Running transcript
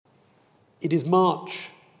It is March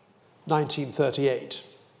 1938.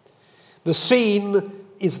 The scene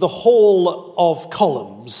is the Hall of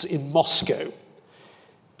Columns in Moscow.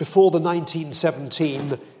 Before the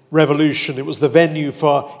 1917 revolution, it was the venue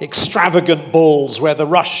for extravagant balls where the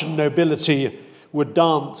Russian nobility would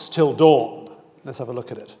dance till dawn. Let's have a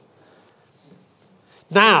look at it.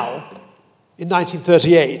 Now, in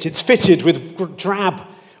 1938, it's fitted with drab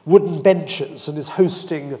wooden benches and is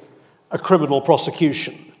hosting a criminal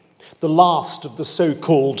prosecution, the last of the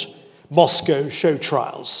so-called Moscow show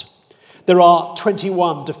trials. There are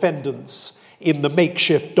 21 defendants in the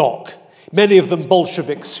makeshift dock, many of them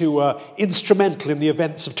Bolsheviks who were instrumental in the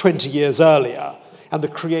events of 20 years earlier and the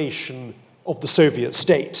creation of the Soviet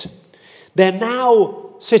state. They're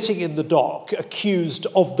now sitting in the dock accused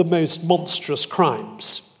of the most monstrous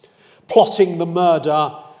crimes, plotting the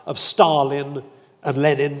murder of Stalin and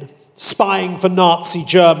Lenin, spying for Nazi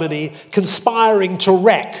Germany, conspiring to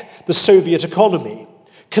wreck the Soviet economy,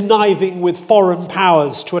 conniving with foreign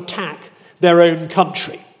powers to attack their own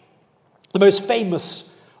country. The most famous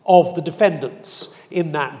of the defendants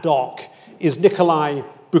in that dock is Nikolai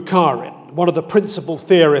Bukharin, one of the principal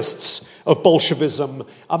theorists of Bolshevism,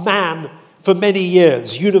 a man for many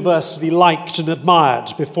years universally liked and admired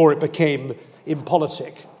before it became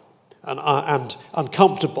impolitic and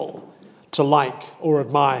uncomfortable to like or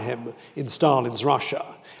admire him in Stalin's Russia.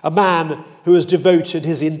 A man who has devoted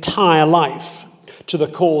his entire life to the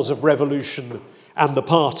cause of revolution and the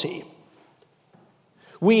party.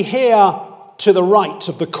 We hear to the right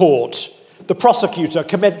of the court the prosecutor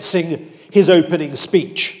commencing his opening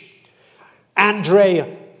speech.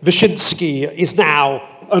 Andrei Vyshinsky is now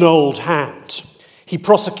an old hand. He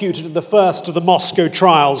prosecuted in the first of the Moscow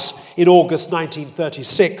trials in August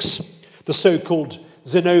 1936, the so-called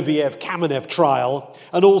Zinoviev-Kamenev trial,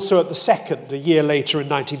 and also at the second, a year later in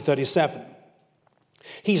 1937.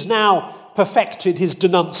 He's now perfected his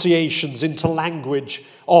denunciations into language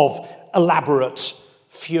of elaborate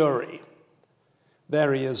fury.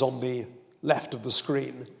 There he is on the left of the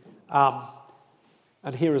screen.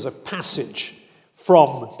 And here is a passage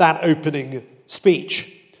from that opening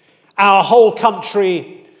speech. Our whole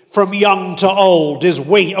country, from young to old, is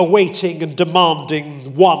awaiting and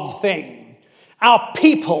demanding one thing. Our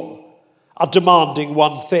people are demanding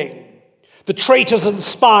one thing. The traitors and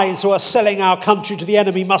spies who are selling our country to the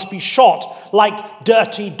enemy must be shot like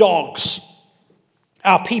dirty dogs.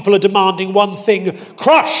 Our people are demanding one thing: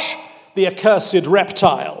 crush the accursed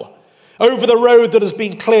reptile. Over the road that has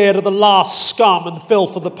been cleared of the last scum and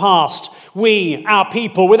filth of the past, we, our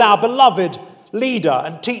people, with our beloved leader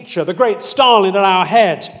and teacher, the great Stalin at our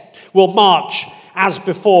head, will march as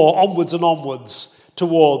before, onwards and onwards,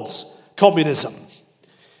 towards communism.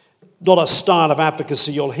 Not a style of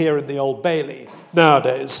advocacy you'll hear in the Old Bailey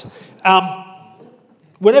nowadays.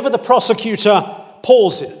 Whenever the prosecutor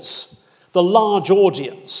pauses, the large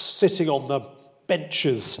audience sitting on the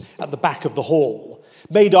benches at the back of the hall,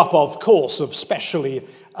 made up, of course, of specially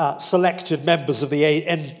selected members of the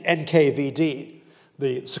NKVD,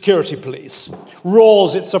 the security police,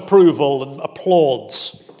 roars its approval and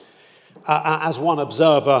applauds. As one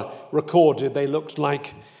observer recorded, they looked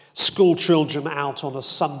like school children out on a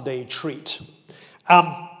Sunday treat.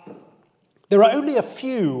 There are only a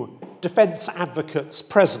few defense advocates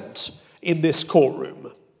present in this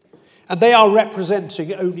courtroom, and they are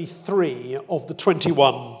representing only 3 of the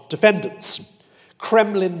 21 defendants.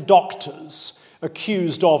 Kremlin doctors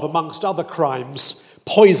accused of, amongst other crimes,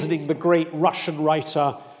 poisoning the great Russian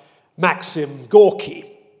writer Maxim Gorky.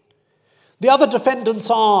 The other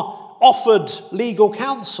defendants are offered legal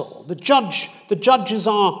counsel. The judges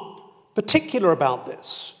are particular about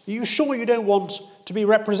this. Are you sure you don't want to be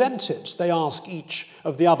represented? They ask each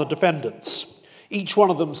of the other defendants. Each one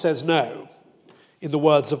of them says no. In the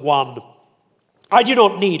words of one, I do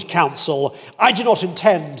not need counsel. I do not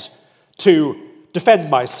intend to defend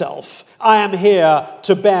myself. I am here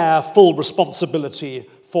to bear full responsibility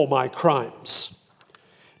for my crimes.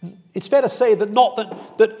 It's fair to say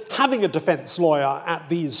that having a defense lawyer at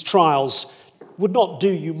these trials would not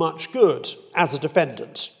do you much good as a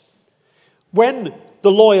defendant. When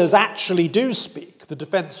the lawyers actually do speak, the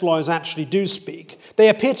defense lawyers actually do speak, they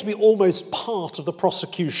appear to be almost part of the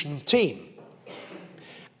prosecution team.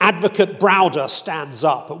 Advocate Browder stands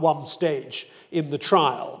up at one stage in the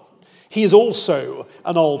trial. He is also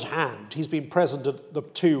an old hand. He's been present at the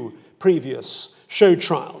 2 previous show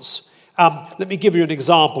trials. Let me give you an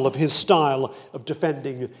example of his style of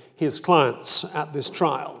defending his clients at this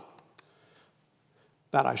trial.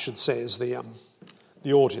 That, I should say, is the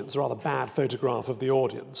audience, a rather bad photograph of the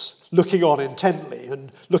audience, looking on intently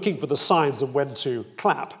and looking for the signs of when to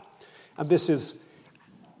clap. And this is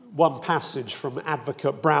one passage from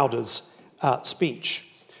Advocate Browder's speech.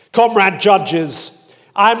 "Comrade judges,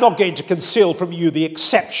 I am not going to conceal from you the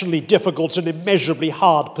exceptionally difficult and immeasurably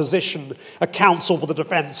hard position a counsel for the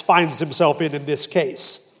defence finds himself in this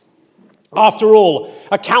case. After all,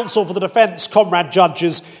 a counsel for the defence, comrade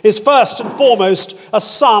judges, is first and foremost a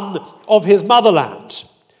son of his motherland.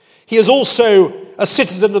 He is also a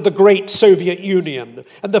citizen of the great Soviet Union,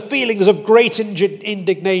 and the feelings of great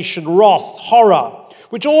indignation, wrath, horror,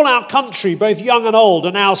 which all our country, both young and old,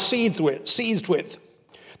 are now seized with,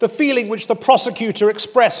 the feeling which the prosecutor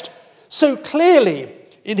expressed so clearly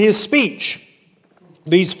in his speech,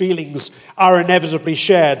 these feelings are inevitably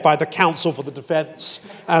shared by the counsel for the defence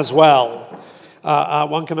as well."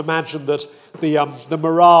 One can imagine that the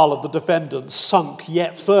morale of the defendants sunk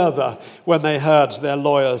yet further when they heard their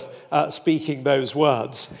lawyers speaking those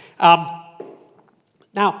words.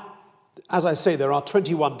 Now, as I say, there are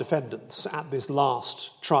 21 defendants at this last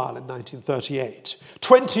trial in 1938.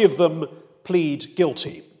 20 of them plead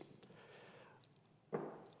guilty.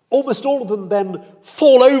 Almost all of them then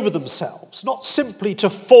fall over themselves, not simply to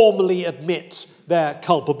formally admit their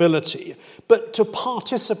culpability, but to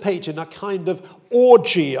participate in a kind of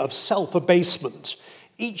orgy of self-abasement,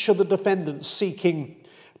 each of the defendants seeking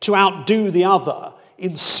to outdo the other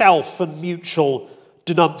in self and mutual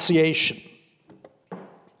denunciation.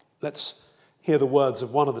 Let's hear the words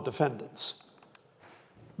of one of the defendants.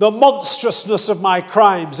 "The monstrousness of my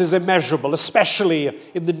crimes is immeasurable, especially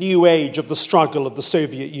in the new age of the struggle of the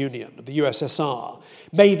Soviet Union, of the USSR.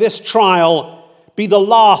 May this trial be the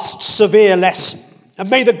last severe lesson, and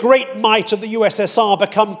may the great might of the USSR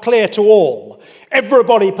become clear to all.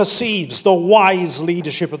 Everybody perceives the wise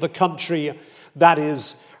leadership of the country that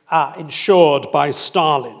is ensured by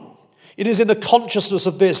Stalin. It is in the consciousness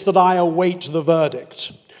of this that I await the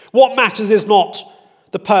verdict. What matters is not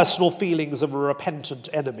the personal feelings of a repentant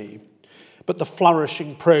enemy, but the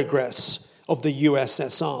flourishing progress of the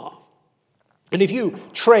USSR." And if you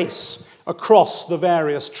trace across the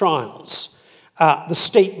various trials the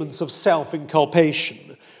statements of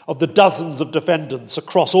self-inculpation of the dozens of defendants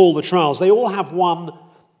across all the trials, they all have one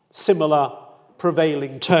similar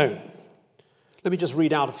prevailing tone. Let me just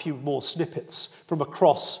read out a few more snippets from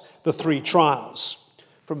across the three trials,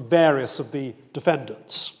 from various of the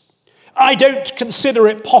defendants. "I don't consider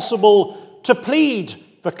it possible to plead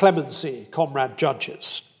for clemency, comrade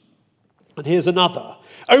judges." And here's another.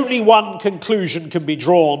 "Only one conclusion can be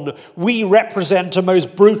drawn. We represent a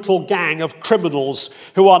most brutal gang of criminals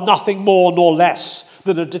who are nothing more nor less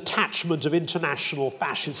than a detachment of international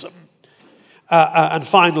fascism." And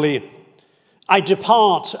finally, "I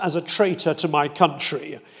depart as a traitor to my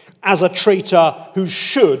country, as a traitor who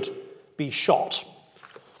should be shot."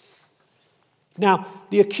 Now,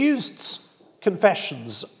 the accused's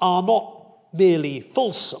confessions are not merely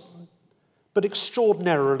fulsome, but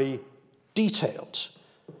extraordinarily detailed.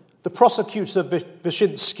 The prosecutor,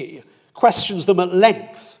 Wyszynski, questions them at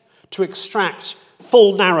length to extract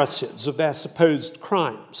full narratives of their supposed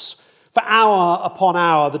crimes. For hour upon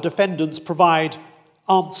hour, the defendants provide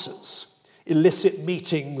answers, illicit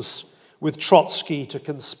meetings with Trotsky to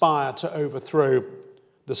conspire to overthrow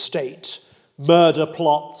the state, murder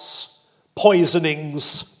plots,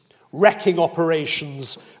 poisonings, wrecking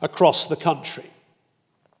operations across the country.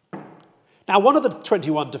 Now, one of the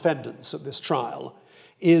 21 defendants at this trial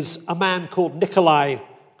is a man called Nikolai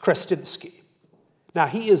Krestinsky. Now,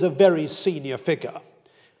 he is a very senior figure.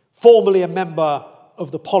 Formerly a member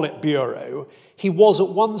of the Politburo, he was at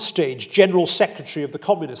one stage General Secretary of the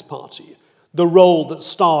Communist Party, the role that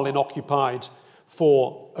Stalin occupied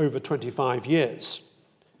for over 25 years.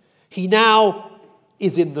 He now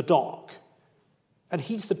is in the dock, and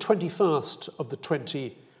he's the 21st of the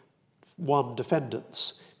 21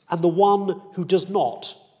 defendants, and the one who does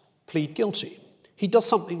not plead guilty. He does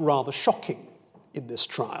something rather shocking in this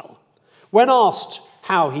trial. When asked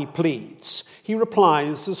how he pleads, he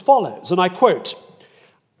replies as follows, and I quote,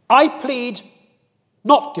 "I plead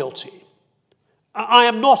not guilty. I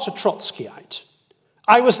am not a Trotskyite.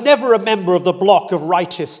 I was never a member of the bloc of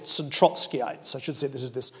rightists and Trotskyites." I should say this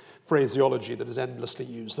is this phraseology that is endlessly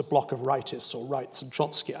used, the bloc of rightists or rights and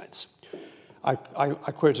Trotskyites. I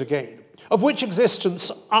quote again, "Of which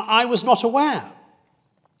existence I was not aware,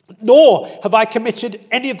 nor have I committed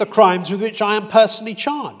any of the crimes with which I am personally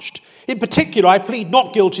charged. In particular, I plead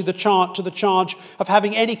not guilty to the charge of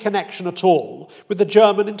having any connection at all with the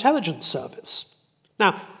German intelligence service."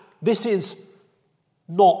 Now, this is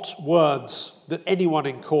not words that anyone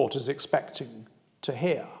in court is expecting to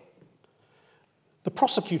hear. The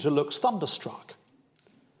prosecutor looks thunderstruck.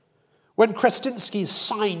 When Krestinsky's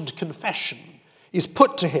signed confession is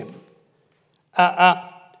put to him,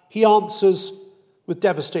 he answers with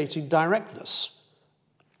devastating directness.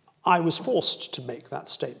 I was forced to make that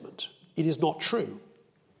statement. It is not true.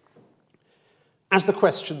 As the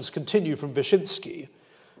questions continue from Wyszynski,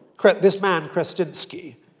 this man,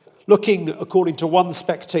 Krestinsky, looking, according to one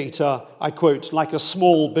spectator, I quote, like a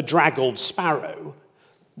small bedraggled sparrow,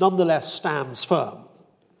 nonetheless stands firm.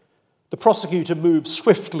 The prosecutor moves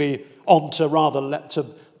swiftly on to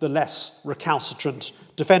the less recalcitrant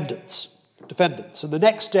defendants. And the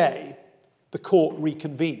next day, the court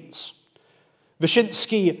reconvenes.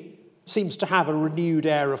 Wyszynski seems to have a renewed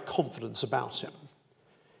air of confidence about him.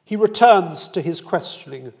 He returns to his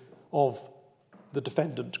questioning of the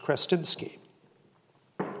defendant, Krestinsky.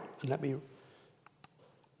 And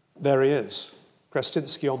there he is,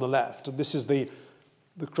 Krestinsky on the left, and this is the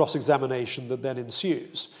cross-examination that then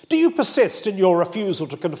ensues. Do you persist in your refusal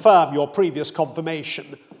to confirm your previous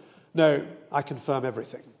confirmation? No, I confirm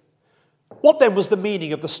everything. What then was the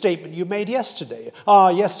meaning of the statement you made yesterday?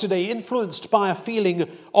 Yesterday, influenced by a feeling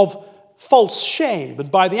of false shame and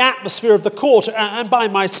by the atmosphere of the court and by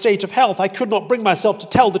my state of health, I could not bring myself to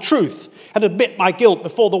tell the truth and admit my guilt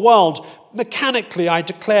before the world. Mechanically, I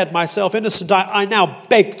declared myself innocent. I now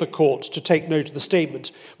beg the court to take note of the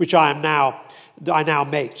statement which I now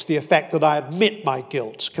make, to the effect that I admit my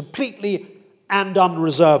guilt completely and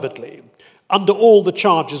unreservedly under all the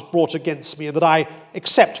charges brought against me, and that I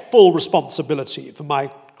accept full responsibility for my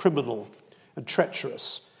criminal and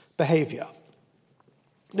treacherous behaviour.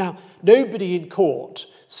 Now, nobody in court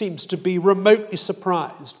seems to be remotely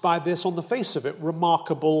surprised by this, on the face of it,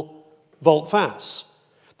 remarkable volte-face.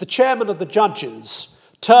 The chairman of the judges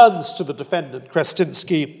turns to the defendant,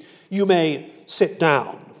 Krestinsky. You may sit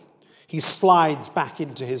down. He slides back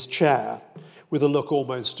into his chair with a look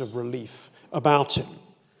almost of relief about him.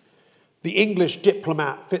 The English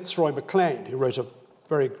diplomat Fitzroy Maclean, who wrote a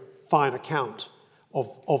very fine account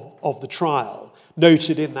of the trial,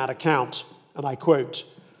 noted in that account, and I quote,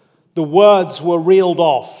 "The words were reeled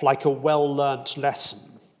off like a well-learnt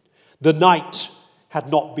lesson. The night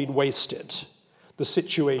had not been wasted. The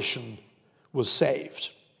situation was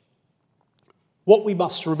saved." What we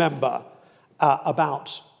must remember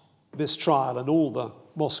about this trial and all the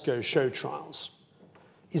Moscow show trials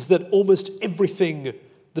is that almost everything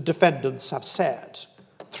the defendants have said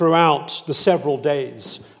throughout the several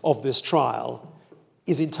days of this trial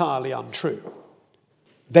is entirely untrue.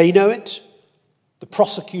 They know it, the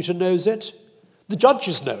prosecutor knows it, the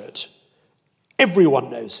judges know it, everyone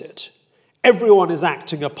knows it. Everyone is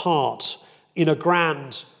acting a part in a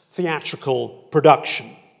grand theatrical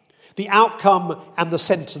production. The outcome and the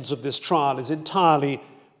sentence of this trial is entirely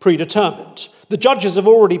predetermined. The judges have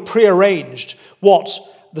already prearranged what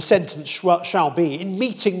the sentence shall be in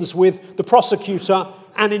meetings with the prosecutor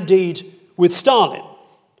and indeed with Stalin.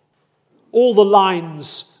 All the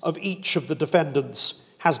lines of each of the defendants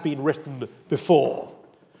has been written before.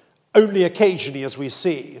 Only occasionally, as we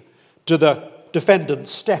see, do the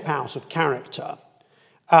defendants step out of character.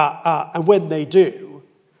 And when they do,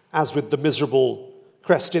 as with the miserable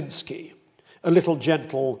Krestinsky, a little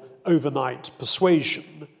gentle overnight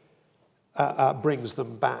persuasion brings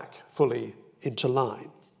them back fully into line.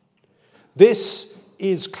 This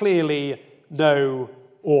is clearly no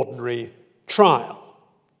ordinary trial.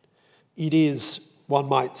 It is, one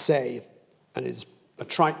might say, and it's a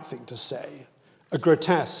trite thing to say, a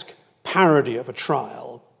grotesque parody of a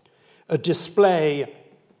trial, a display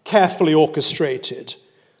carefully orchestrated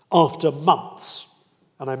after months,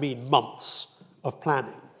 and I mean months, of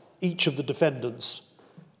planning. Each of the defendants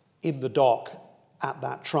in the dock at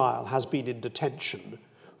that trial has been in detention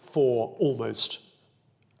for almost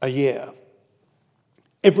a year.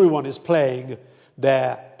 Everyone is playing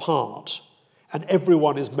their part, and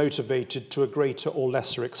everyone is motivated to a greater or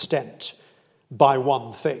lesser extent by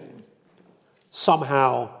one thing: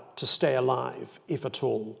 somehow to stay alive, if at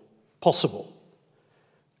all possible.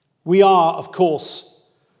 We are, of course,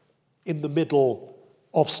 in the middle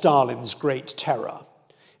of Stalin's Great Terror,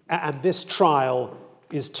 and this trial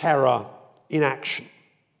is terror in action.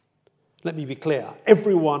 Let me be clear.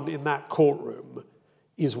 Everyone in that courtroom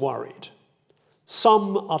is worried.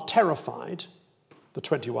 Some are terrified, the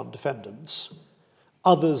 21 defendants.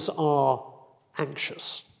 Others are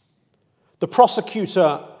anxious. The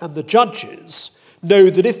prosecutor and the judges know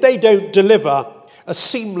that if they don't deliver a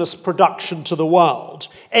seamless production to the world,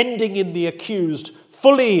 ending in the accused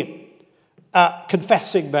fully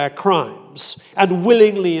confessing their crimes and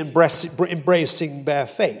willingly embracing their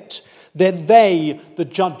fate, then they, the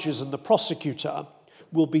judges and the prosecutor,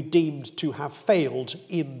 will be deemed to have failed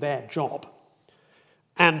in their job.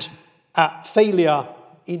 And failure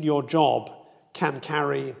in your job can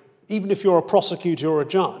carry even if you're a prosecutor or a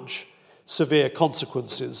judge, severe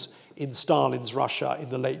consequences in Stalin's Russia in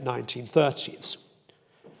the late 1930s.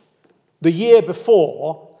 The year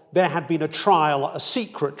before, there had been a trial, a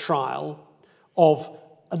secret trial, of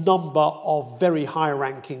a number of very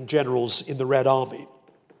high-ranking generals in the Red Army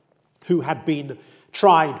who had been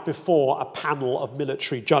tried before a panel of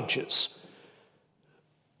military judges,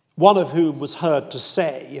 one of whom was heard to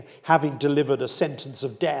say, having delivered a sentence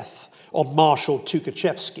of death on Marshal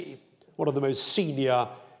Tukhachevsky, one of the most senior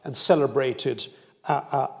and celebrated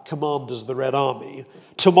commanders of the Red Army,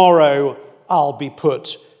 "Tomorrow I'll be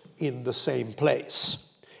put in the same place."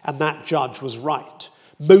 And that judge was right.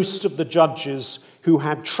 Most of the judges who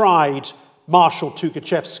had tried Marshal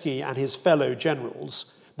Tukhachevsky and his fellow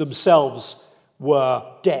generals themselves were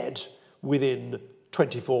dead within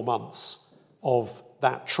 24 months of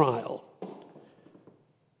that trial.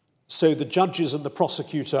 So the judges and the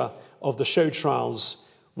prosecutor of the show trials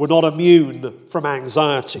were not immune from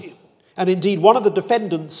anxiety. And indeed, one of the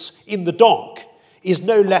defendants in the dock is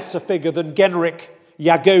no less a figure than Genrikh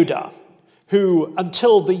Yagoda, who,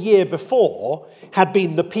 until the year before, had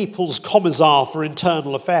been the People's Commissar for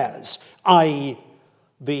Internal Affairs, i.e.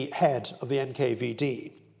 the head of the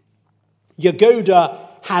NKVD. Yagoda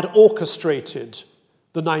had orchestrated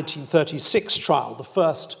the 1936 trial, the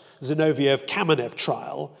first Zinoviev-Kamenev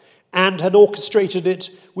trial, and had orchestrated it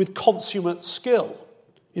with consummate skill.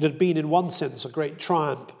 It had been, in one sense, a great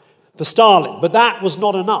triumph for Stalin. But that was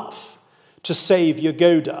not enough to save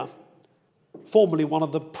Yagoda, formerly one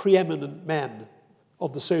of the preeminent men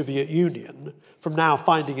of the Soviet Union, from now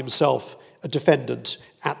finding himself a defendant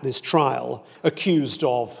at this trial, accused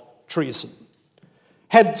of treason.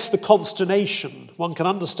 Hence the consternation, one can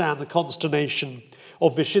understand the consternation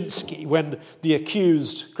of Vyshinsky when the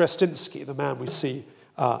accused, Krestinsky, the man we see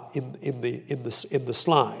in the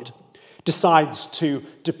slide, decides to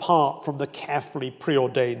depart from the carefully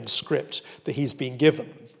preordained script that he's been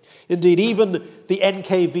given. Indeed, even the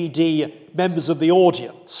NKVD members of the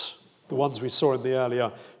audience, the ones we saw in the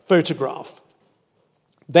earlier photograph,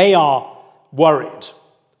 they are worried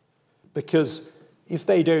because if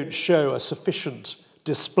they don't show a sufficient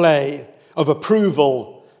display of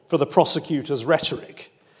approval for the prosecutor's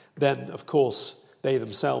rhetoric, then, of course, they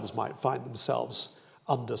themselves might find themselves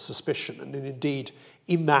under suspicion. And indeed,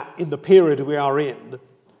 in the period we are in,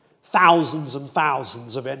 thousands and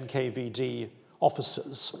thousands of NKVD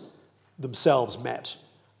officers themselves met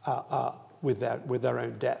with their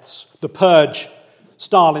own deaths. The purge,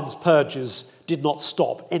 Stalin's purges, did not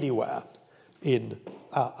stop anywhere in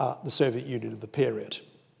the Soviet Union of the period.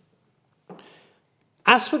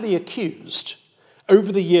 As for the accused,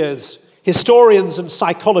 over the years, historians and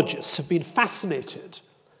psychologists have been fascinated,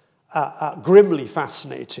 grimly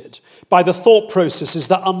fascinated, by the thought processes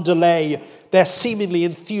that underlay their seemingly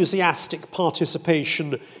enthusiastic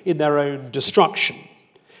participation in their own destruction.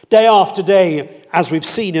 Day after day, as we've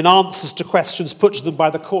seen in answers to questions put to them by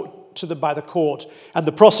the court and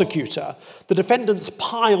the prosecutor, the defendants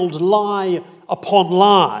piled lie upon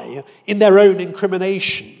lie in their own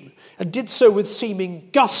incrimination, and did so with seeming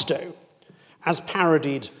gusto, as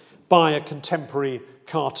parodied by a contemporary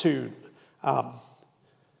cartoon. And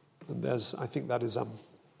I think that is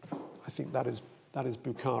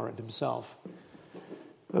Bukharin himself.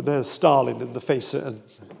 And there's Stalin in the face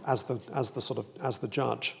as the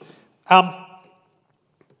judge.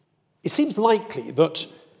 It seems likely that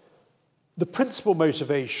the principal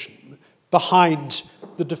motivation behind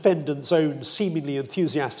the defendants' own seemingly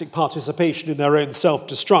enthusiastic participation in their own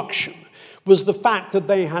self-destruction was the fact that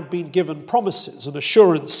they had been given promises and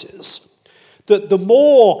assurances that the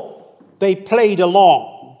more they played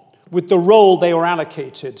along with the role they were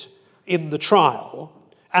allocated in the trial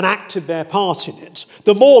and acted their part in it,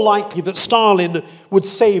 the more likely that Stalin would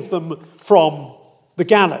save them from the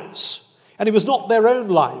gallows. And it was not their own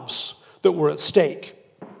lives that were at stake.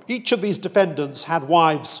 Each of these defendants had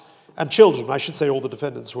wives and children. I should say all the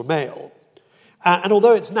defendants were male. And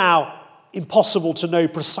although it's now impossible to know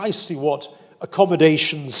precisely what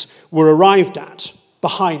accommodations were arrived at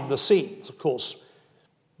behind the scenes, of course,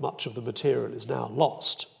 much of the material is now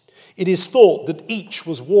lost, it is thought that each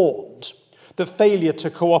was warned that failure to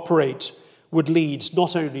cooperate would lead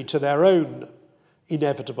not only to their own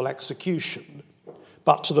inevitable execution,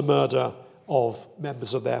 but to the murder of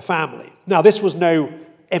members of their family. Now, this was no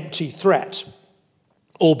empty threat,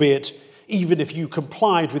 albeit even if you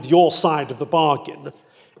complied with your side of the bargain,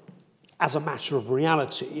 as a matter of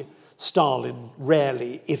reality, Stalin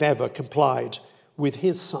rarely, if ever, complied with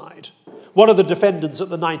his side. One of the defendants at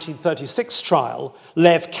the 1936 trial,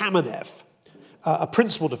 Lev Kamenev, a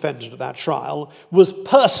principal defendant of that trial, was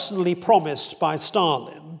personally promised by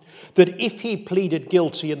Stalin that if he pleaded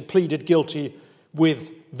guilty and pleaded guilty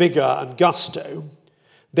with vigour and gusto,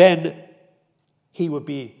 then he would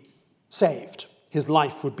be saved. His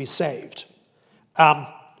life would be saved. On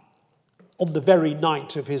the very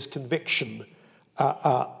night of his conviction,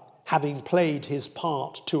 having played his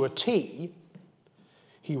part to a T,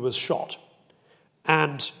 he was shot.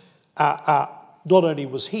 And not only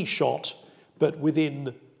was he shot, but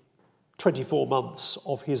within 24 months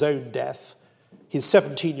of his own death, his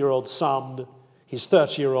 17-year-old son, his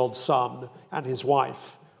 30-year-old son, and his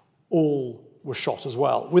wife all were shot as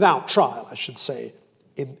well, without trial, I should say,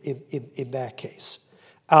 in their case.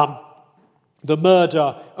 The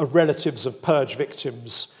murder of relatives of purge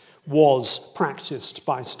victims was practiced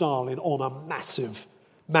by Stalin on a massive,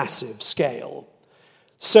 massive scale.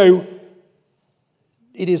 So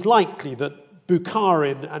it is likely that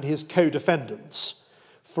Bukharin and his co-defendants,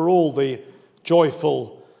 for all the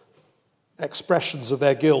joyful expressions of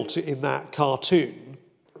their guilt in that cartoon,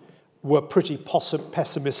 were pretty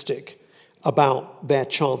pessimistic about their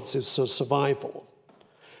chances of survival.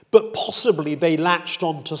 But possibly they latched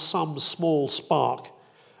onto some small spark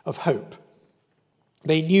of hope.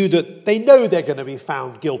 They know they're going to be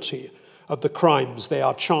found guilty of the crimes they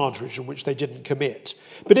are charged with and which they didn't commit.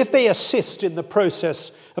 But if they assist in the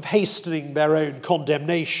process of hastening their own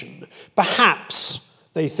condemnation, perhaps,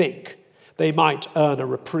 they think, they might earn a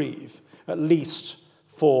reprieve, at least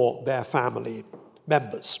for their family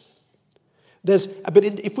members.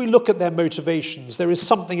 If we look at their motivations, there is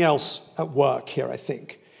something else at work here, I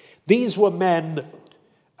think. These were men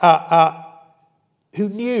who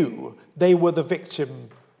knew they were the victim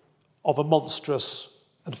of a monstrous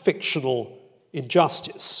and fictional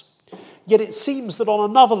injustice. Yet it seems that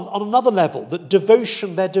on another level, that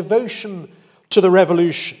their devotion to the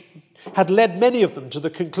revolution had led many of them to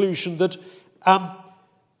the conclusion that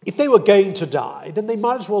if they were going to die, then they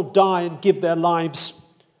might as well die and give their lives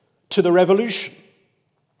to the revolution.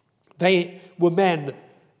 They were men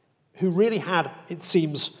who really had, it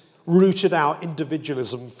seems, rooted out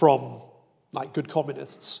individualism from, like good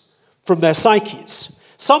communists, from their psyches.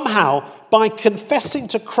 Somehow, by confessing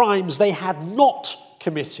to crimes they had not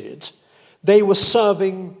committed, they were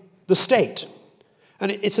serving the state.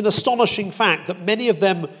 And it's an astonishing fact that many of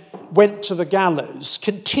them went to the gallows,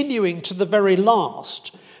 continuing to the very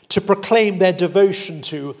last to proclaim their devotion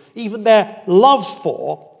to, even their love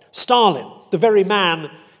for, Stalin, the very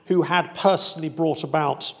man who had personally brought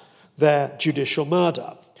about their judicial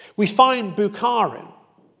murder. We find Bukharin,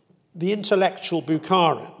 the intellectual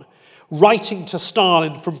Bukharin, writing to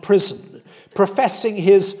Stalin from prison, professing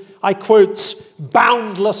his, I quote,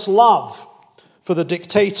 boundless love for the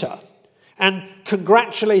dictator, and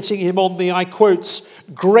congratulating him on the, I quote,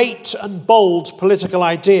 great and bold political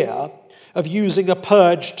idea of using a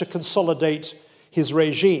purge to consolidate his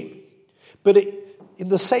regime. But in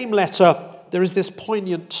the same letter, there is this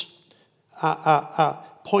poignant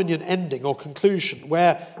ending or conclusion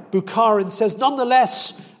where Bukharin says,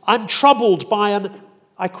 nonetheless, I'm troubled by an,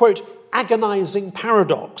 I quote, agonizing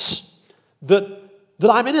paradox that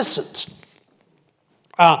I'm innocent.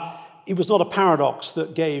 It was not a paradox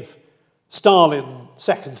that gave Stalin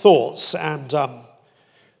second thoughts, and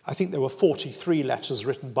I think there were 43 letters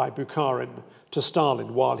written by Bukharin to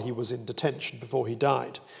Stalin while he was in detention before he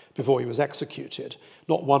died, before he was executed,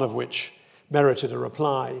 not one of which merited a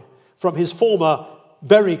reply from his former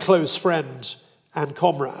very close friend and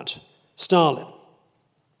comrade, Stalin.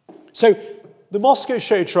 So the Moscow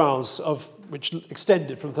show trials, which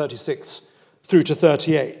extended from 36 through to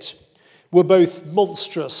 38, were both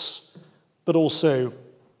monstrous but also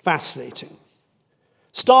fascinating.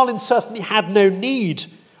 Stalin certainly had no need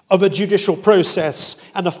of a judicial process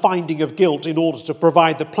and a finding of guilt in order to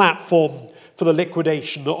provide the platform for the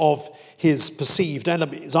liquidation of his perceived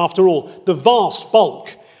enemies. After all, the vast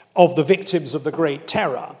bulk of the victims of the Great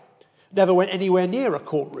Terror never went anywhere near a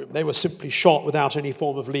courtroom. They were simply shot without any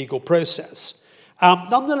form of legal process.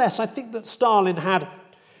 Nonetheless, I think that Stalin had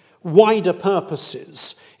wider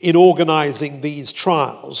purposes in organizing these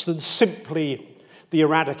trials than simply the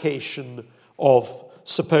eradication of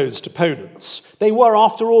supposed opponents. They were,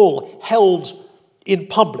 after all, held in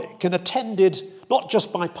public and attended not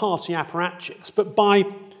just by party apparatchiks, but by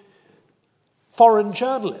foreign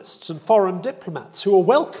journalists and foreign diplomats who were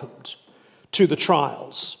welcomed to the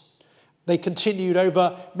trials. They continued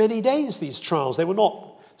over many days, these trials. They were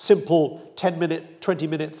not simple 10-minute,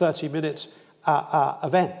 20-minute, 30-minute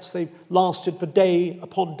events. They lasted for day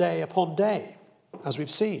upon day upon day, as we've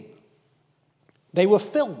seen. They were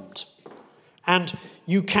filmed, and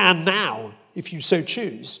you can now, if you so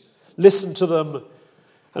choose, listen to them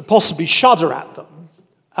and possibly shudder at them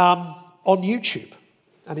on YouTube.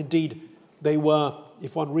 And indeed, they were,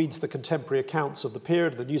 if one reads the contemporary accounts of the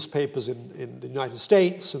period, the newspapers in the United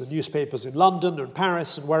States and the newspapers in London and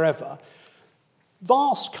Paris and wherever,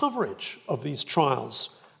 vast coverage of these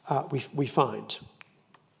trials we find.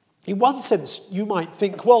 In one sense, you might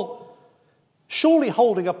think, well, surely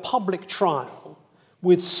holding a public trial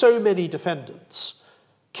with so many defendants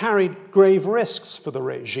carried grave risks for the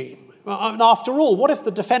regime. And after all, what if the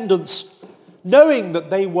defendants, knowing that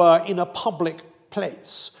they were in a public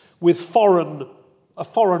place with a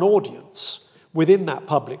foreign audience within that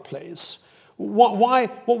public place,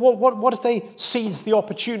 what if they seized the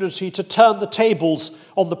opportunity to turn the tables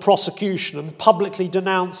on the prosecution and publicly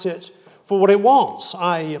denounce it for what it was,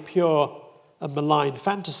 i.e. a pure and malign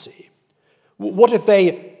fantasy? What if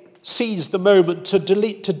they seized the moment to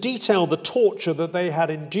detail the torture that they had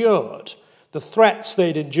endured, the threats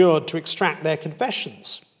they'd endured to extract their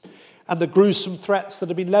confessions, and the gruesome threats that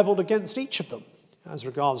had been levelled against each of them as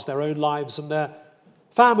regards their own lives and their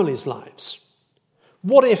families' lives?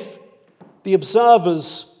 What if the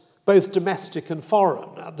observers, both domestic and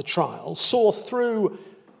foreign, at the trial saw through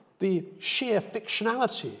the sheer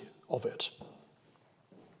fictionality of it?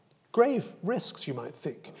 Grave risks, you might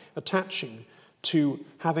think, attaching to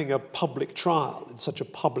having a public trial in such a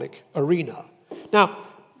public arena. Now,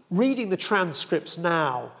 reading the transcripts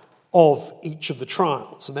now of each of the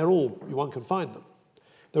trials, and one can find them,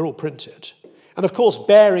 they're all printed. And of course,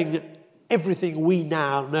 bearing everything we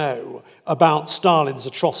now know about Stalin's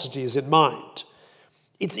atrocities in mind,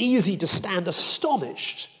 it's easy to stand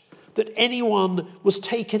astonished that anyone was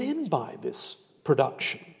taken in by this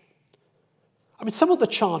production. I mean, some of the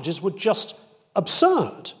charges were just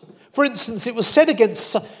absurd. For instance, it was said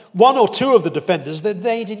against one or two of the defenders that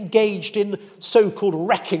they'd engaged in so-called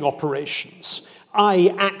wrecking operations, i.e.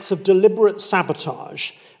 acts of deliberate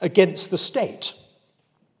sabotage against the state.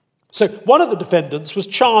 So one of the defendants was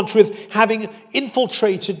charged with having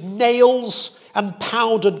infiltrated nails and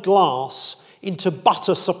powdered glass into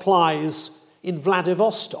butter supplies in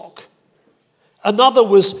Vladivostok. Another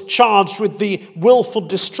was charged with the willful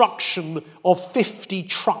destruction of 50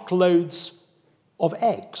 truckloads of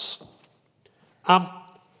eggs.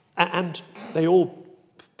 And they all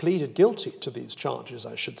pleaded guilty to these charges,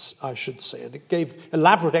 I should say, and it gave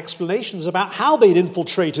elaborate explanations about how they'd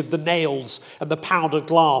infiltrated the nails and the powdered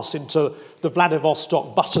glass into the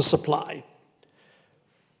Vladivostok butter supply.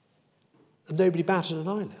 And nobody batted an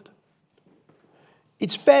eyelid.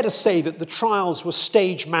 It's fair to say that the trials were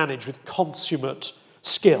stage managed with consummate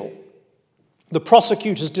skill. The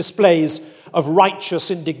prosecutor's displays of righteous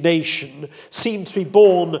indignation seem to be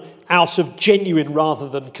born out of genuine rather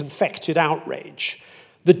than confected outrage.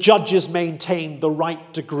 The judges maintained the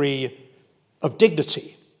right degree of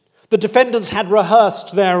dignity. The defendants had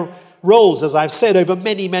rehearsed their roles, as I've said, over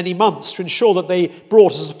many, many months to ensure that they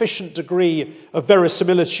brought a sufficient degree of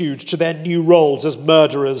verisimilitude to their new roles as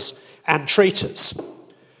murderers and traitors.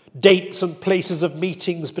 Dates and places of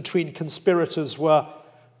meetings between conspirators were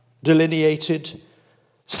delineated.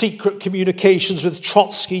 Secret communications with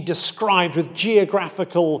Trotsky described with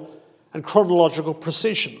geographical and chronological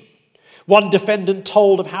precision. One defendant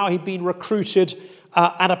told of how he'd been recruited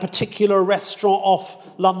at a particular restaurant off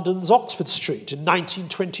London's Oxford Street in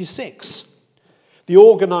 1926. The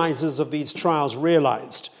organisers of these trials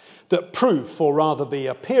realised that proof, or rather the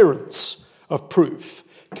appearance of proof,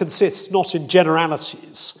 consists not in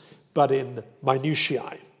generalities, but in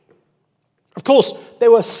minutiae. Of course,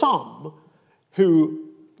 there were some who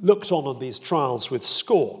looked on these trials with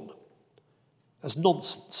scorn, as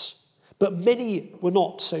nonsense, but many were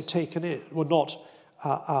not so taken in, were not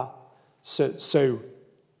so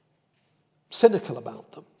cynical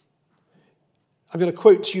about them. I'm going to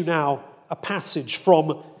quote to you now a passage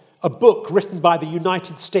from a book written by the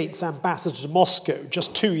United States ambassador to Moscow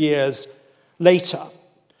just 2 years later,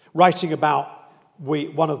 writing about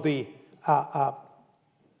one of the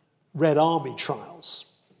Red Army trials.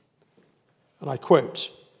 And I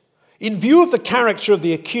quote, "In view of the character of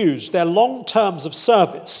the accused, their long terms of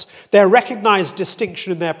service, their recognized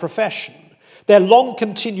distinction in their profession, their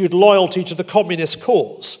long-continued loyalty to the communist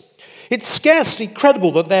cause, it's scarcely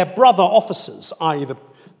credible that their brother officers, i.e.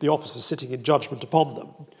 the officers sitting in judgment upon them,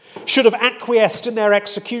 should have acquiesced in their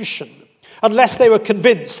execution unless they were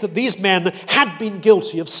convinced that these men had been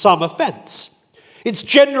guilty of some offence. It's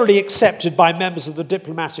generally accepted by members of the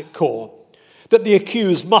diplomatic corps that the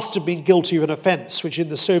accused must have been guilty of an offence which in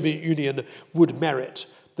the Soviet Union would merit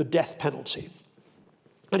the death penalty."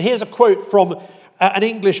 And here's a quote from an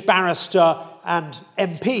English barrister and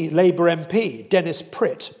MP, Labour MP, Dennis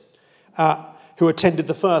Pritt, who attended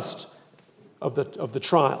the first of the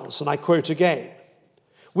trials. And I quote again,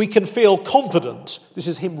 We can feel confident, this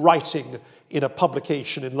is him writing in a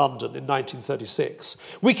publication in London in 1936,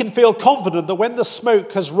 we can feel confident that when the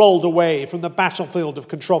smoke has rolled away from the battlefield of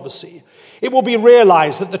controversy, it will be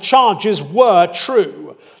realised that the charges were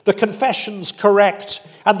true, the confessions correct,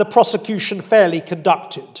 and the prosecution fairly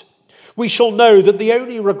conducted. We shall know that the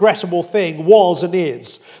only regrettable thing was and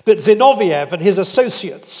is that Zinoviev and his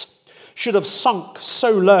associates should have sunk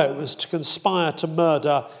so low as to conspire to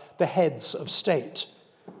murder the heads of state.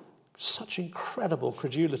 Such incredible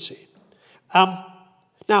credulity.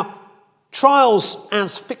 Now, trials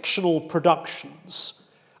as fictional productions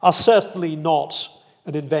are certainly not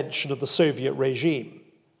an invention of the Soviet regime.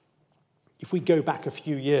 If we go back a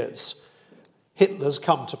few years, Hitler's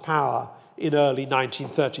come to power in early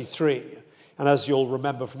 1933. And as you'll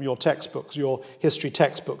remember from your textbooks, your history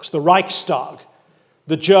textbooks, the Reichstag,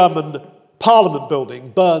 the German parliament building,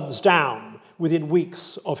 burns down within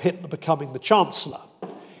weeks of Hitler becoming the chancellor.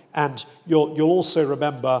 And you'll also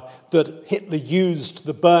remember that Hitler used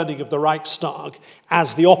the burning of the Reichstag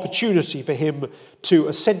as the opportunity for him to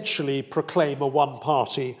essentially proclaim a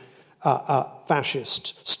one-party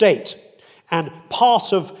fascist state. And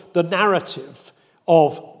part of the narrative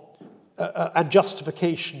of and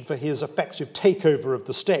justification for his effective takeover of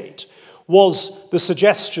the state was the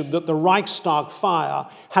suggestion that the Reichstag fire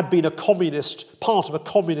had been part of a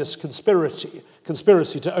communist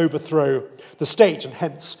conspiracy to overthrow the state, and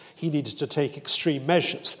hence he needed to take extreme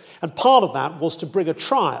measures. And part of that was to bring a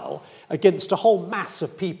trial against a whole mass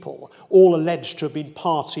of people, all alleged to have been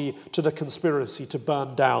party to the conspiracy to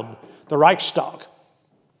burn down the Reichstag.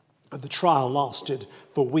 And the trial lasted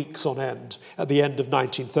for weeks on end at the end of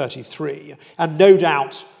 1933. And no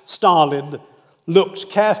doubt Stalin looked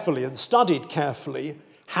carefully and studied carefully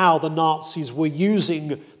how the Nazis were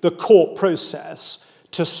using the court process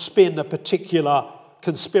to spin a particular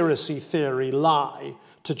conspiracy theory lie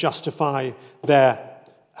to justify their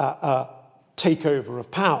takeover of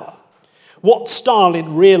power. What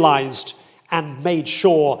Stalin realized and made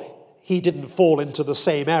sure he didn't fall into the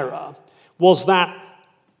same error was that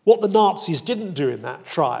what the Nazis didn't do in that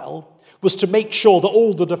trial was to make sure that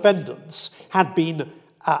all the defendants had been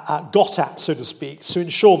got at, so to speak, to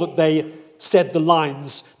ensure that they said the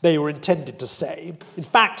lines they were intended to say. In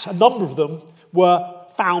fact, a number of them were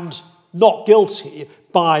found not guilty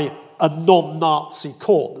by a non-Nazi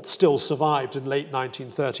court that still survived in late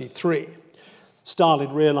 1933.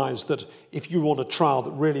 Stalin realized that if you want a trial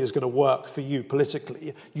that really is going to work for you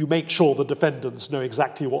politically, you make sure the defendants know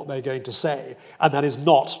exactly what they're going to say, and that is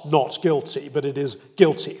not guilty, but it is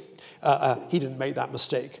guilty. He didn't make that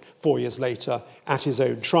mistake 4 years later at his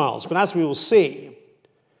own trials. But as we will see,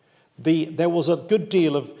 there was a good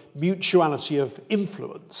deal of mutuality of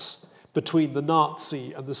influence between the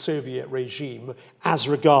Nazi and the Soviet regime as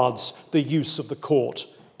regards the use of the court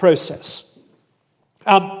process.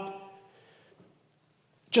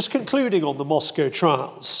 Just concluding on the Moscow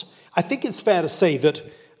trials, I think it's fair to say that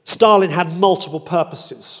Stalin had multiple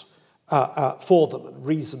purposes for them and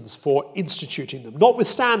reasons for instituting them,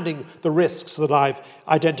 notwithstanding the risks that I've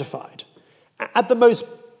identified. At the most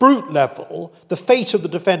brute level, the fate of the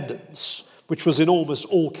defendants, which was in almost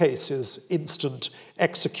all cases instant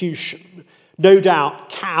execution, no doubt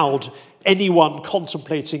cowed anyone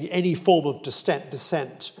contemplating any form of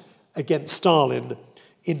dissent against Stalin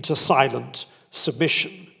into silent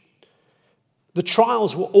submission. The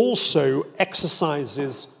trials were also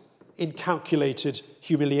exercises in calculated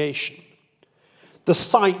humiliation. The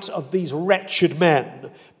sight of these wretched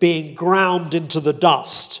men being ground into the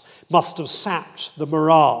dust must have sapped the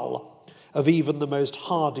morale of even the most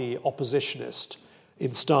hardy oppositionist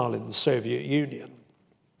in Stalin's Soviet Union.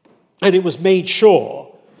 And it was made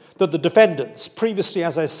sure that the defendants, previously,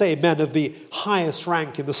 as I say, men of the highest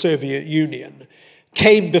rank in the Soviet Union,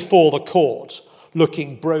 came before the court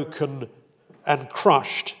looking broken and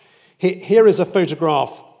crushed. Here is a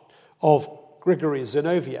photograph of Grigory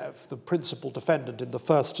Zinoviev, the principal defendant in the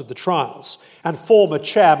first of the trials, and former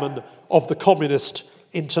chairman of the Communist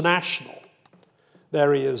International.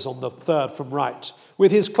 There he is on the third from right,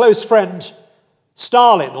 with his close friend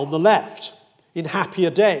Stalin on the left, in happier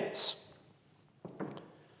days.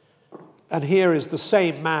 And here is the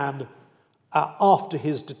same man after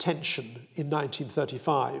his detention in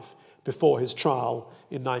 1935, before his trial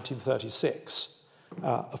in 1936,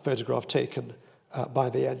 a photograph taken by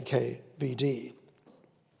the NKVD.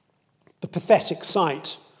 The pathetic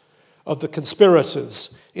sight of the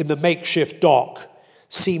conspirators in the makeshift dock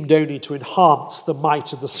seemed only to enhance the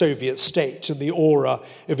might of the Soviet state and the aura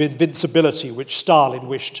of invincibility which Stalin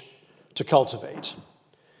wished to cultivate.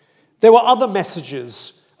 There were other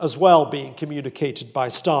messages as well being communicated by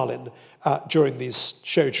Stalin during these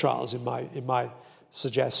show trials, in my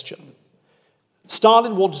suggestion.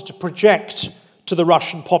 Stalin wanted to project to the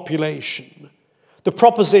Russian population the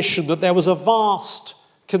proposition that there was a vast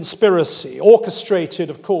conspiracy, orchestrated,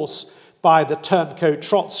 of course, by the turncoat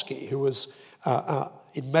Trotsky, who was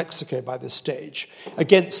in Mexico by this stage,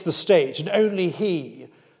 against the state, and only he,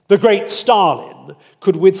 the great Stalin,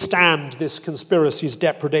 could withstand this conspiracy's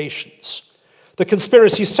depredations. The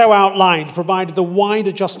conspiracy so outlined provided the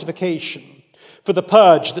wider justification for the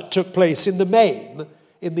purge that took place in the main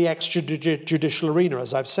in the extrajudicial arena,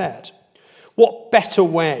 as I've said. What better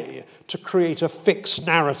way to create a fixed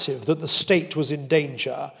narrative that the state was in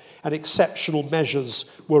danger and exceptional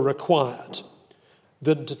measures were required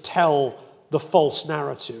than to tell the false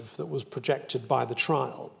narrative that was projected by the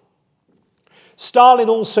trial? Stalin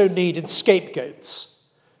also needed scapegoats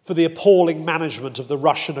for the appalling management of the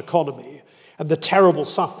Russian economy and the terrible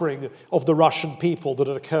suffering of the Russian people that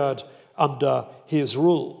had occurred under his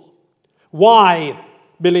rule. Why,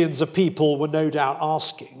 millions of people were no doubt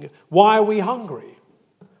asking, why are we hungry?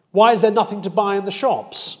 Why is there nothing to buy in the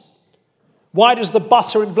shops? Why does the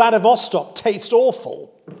butter in Vladivostok taste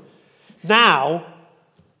awful? Now,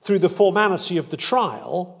 through the formality of the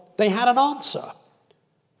trial, they had an answer.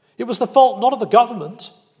 It was the fault not of the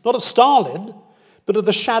government, not of Stalin, but of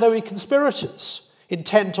the shadowy conspirators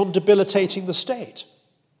intent on debilitating the state.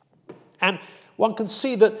 And one can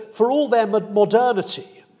see that for all their modernity,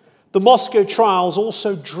 the Moscow trials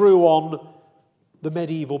also drew on the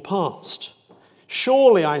medieval past.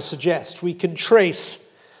 Surely, I suggest, we can trace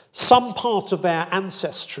some part of their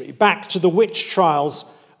ancestry back to the witch trials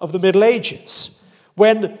of the Middle Ages,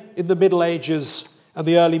 when in the Middle Ages and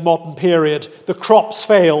the early modern period, the crops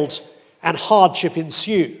failed and hardship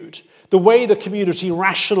ensued. The way the community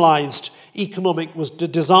rationalized economic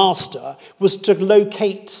disaster was to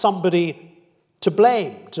locate somebody to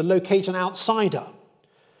blame, to locate an outsider.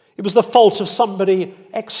 It was the fault of somebody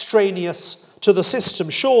extraneous to the system,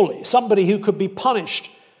 surely, somebody who could be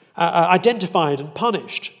punished, identified and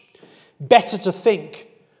punished. Better to think,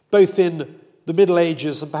 both in the Middle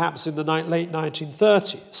Ages and perhaps in the late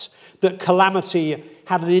 1930s, that calamity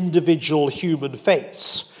had an individual human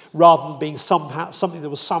face rather than being something that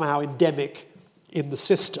was somehow endemic in the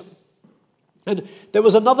system. And there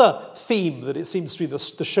was another theme that it seems to be the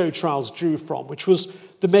show trials drew from, which was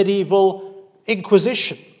the medieval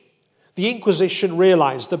Inquisition. The Inquisition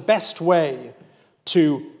realized the best way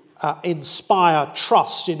to inspire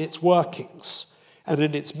trust in its workings and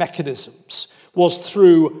in its mechanisms was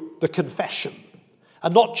through the confession.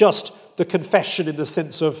 And not just the confession in the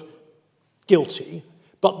sense of guilty,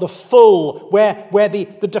 but the full, where the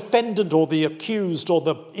defendant or the accused or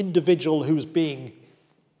the individual who's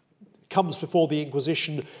comes before the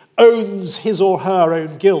Inquisition owns his or her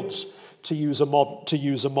own guilt, to use a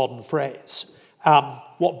modern phrase.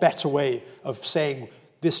 What better way of saying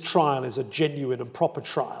this trial is a genuine and proper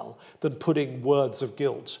trial than putting words of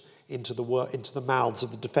guilt into the mouths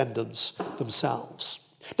of the defendants themselves?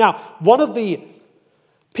 Now, one of the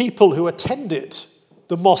people who attended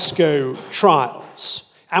the Moscow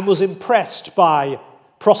trials and was impressed by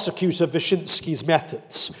prosecutor Vyshinsky's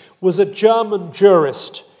methods was a German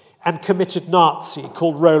jurist and committed Nazi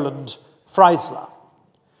called Roland Freisler.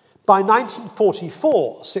 By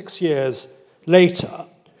 1944, 6 years later,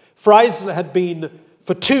 Freisler had been,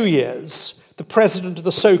 for 2 years, the president of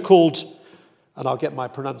the so-called, and I'll get my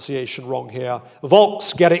pronunciation wrong here,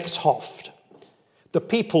 Volksgerichtshof, the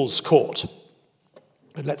People's Court.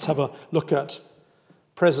 And let's have a look at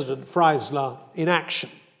President Freisler in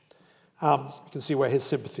action. You can see where his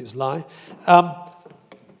sympathies lie.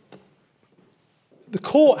 The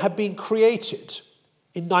court had been created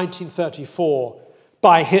in 1934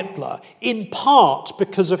 by Hitler, in part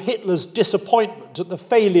because of Hitler's disappointment at the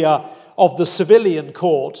failure of the civilian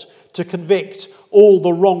court to convict all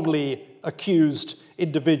the wrongly accused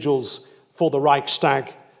individuals for the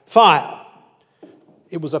Reichstag fire.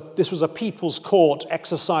 This was a people's court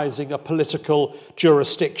exercising a political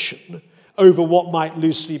jurisdiction over what might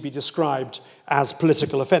loosely be described as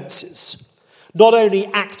political offences. Not only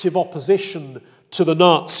active opposition to the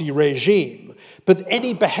Nazi regime, but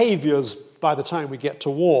any behaviours, by the time we get to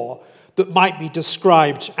war, that might be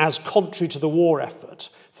described as contrary to the war effort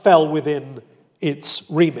fell within its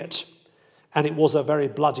remit. And it was a very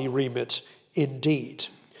bloody remit indeed.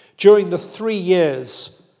 During the 3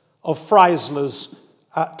 years of Freisler's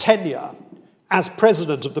tenure as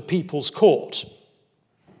president of the People's Court,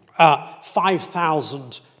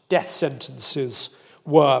 5,000 death sentences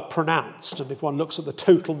were pronounced. And if one looks at the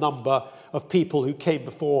total number of people who came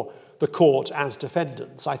before the court as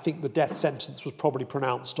defendants, I think the death sentence was probably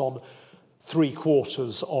pronounced on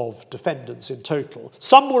three-quarters of defendants in total.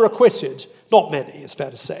 Some were acquitted, not many, it's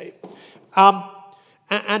fair to say.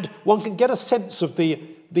 And one can get a sense of the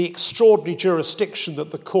extraordinary jurisdiction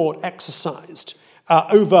that the court exercised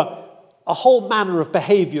over a whole manner of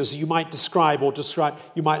behaviours you might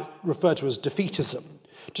you might refer to as defeatism.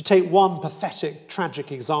 To take one pathetic,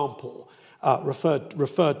 tragic example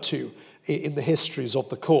referred to in the histories of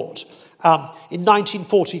the court. In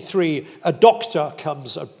 1943,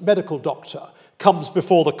 a medical doctor comes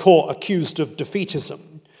before the court accused of defeatism.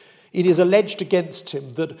 It is alleged against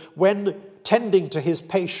him that when tending to his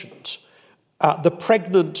patient, the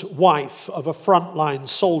pregnant wife of a frontline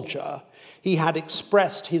soldier, he had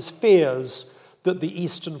expressed his fears that the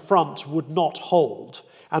Eastern Front would not hold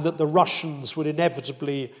and that the Russians would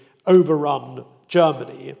inevitably overrun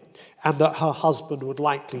Germany and that her husband would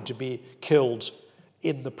likely to be killed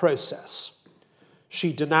in the process.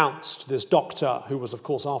 She denounced this doctor, who was, of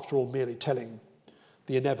course, after all, merely telling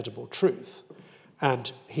the inevitable truth,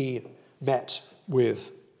 and he met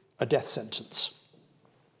with a death sentence.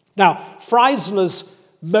 Now, Freisler's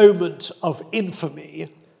moment of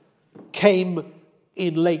infamy came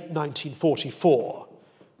in late 1944.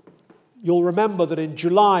 You'll remember that in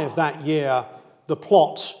July of that year, the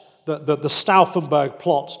Stauffenberg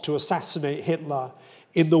plot to assassinate Hitler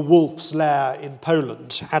in the Wolf's Lair in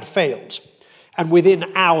Poland had failed. And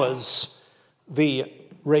within hours, the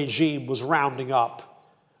regime was rounding up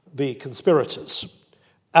the conspirators.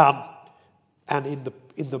 And in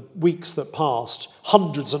the weeks that passed,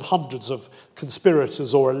 hundreds and hundreds of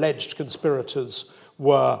conspirators or alleged conspirators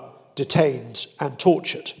were detained and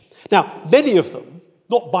tortured. Now, many of them,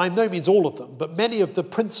 not by no means all of them, but many of the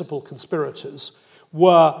principal conspirators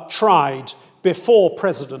were tried before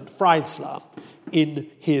President Freisler in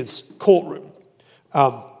his courtroom.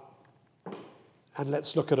 And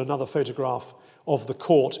let's look at another photograph of the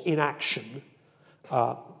court in action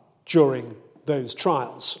during those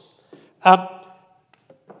trials.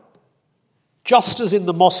 Just as in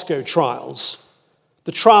the Moscow trials,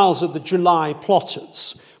 the trials of the July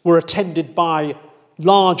plotters were attended by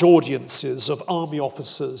large audiences of army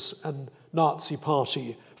officers and Nazi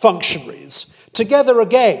Party functionaries, together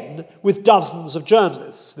again with dozens of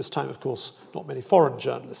journalists. This time, of course, not many foreign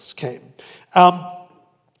journalists came. And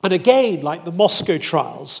again, like the Moscow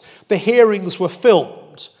trials, the hearings were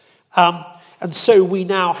filmed. And so we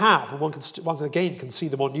now have, and one again can see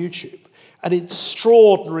them on YouTube, an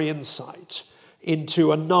extraordinary insight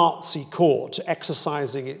into a Nazi court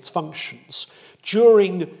exercising its functions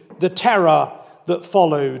during the terror that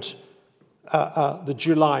followed the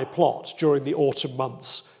July plot during the autumn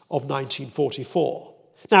months of 1944.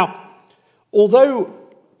 Now, although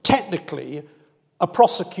technically a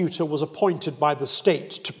prosecutor was appointed by the state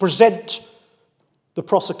to present the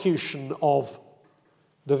prosecution of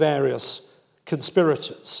the various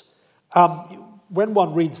conspirators, when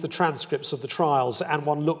one reads the transcripts of the trials and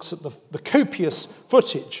one looks at the copious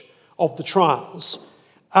footage of the trials,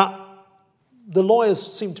 the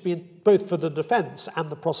lawyers seem to be, both for the defence and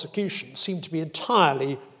the prosecution, seem to be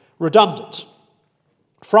entirely redundant.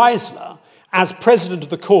 Freisler, as president of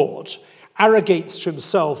the court, arrogates to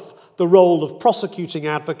himself the role of prosecuting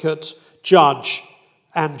advocate, judge,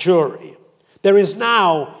 and jury. There is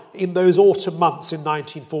now, in those autumn months in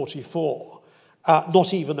 1944,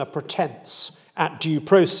 not even a pretense at due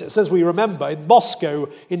process. As we remember, in Moscow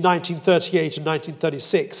in 1938 and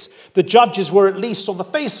 1936, the judges were, at least on the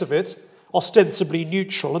face of it, ostensibly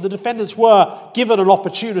neutral, and the defendants were given an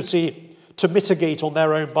opportunity to mitigate on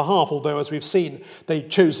their own behalf, although, as we've seen, they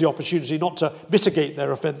chose the opportunity not to mitigate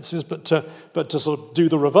their offences, but to sort of do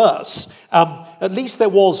the reverse. At least there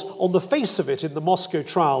was, on the face of it, in the Moscow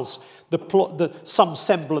trials, some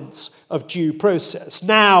semblance of due process.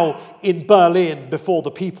 Now, in Berlin, before the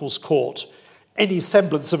People's Court, any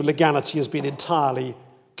semblance of legality has been entirely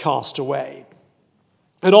cast away.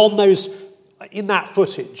 And in that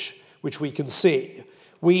footage, which we can see,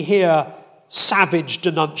 we hear savage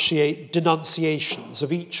denunciations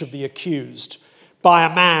of each of the accused by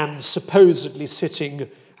a man supposedly sitting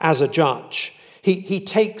as a judge. He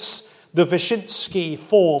takes the Wyszynski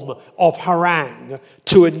form of harangue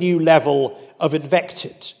to a new level of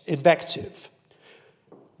invective.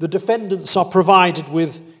 The defendants are provided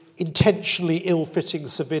with intentionally ill-fitting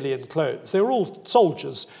civilian clothes. They're all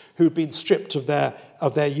soldiers who've been stripped of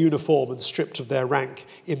their uniform and stripped of their rank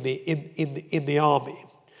in the army.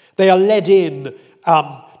 They are led in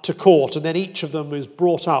to court, and then each of them is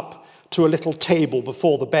brought up to a little table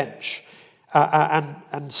before the bench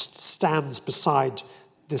and stands beside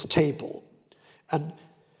this table. And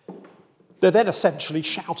they're then essentially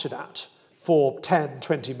shouted at for 10,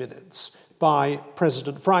 20 minutes by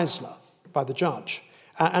President Freisler. by the judge.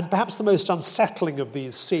 And perhaps the most unsettling of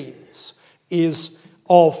these scenes is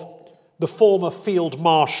of the former Field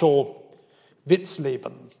Marshal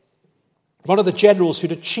Witzleben, one of the generals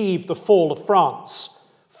who'd achieved the fall of France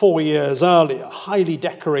 4 years earlier, highly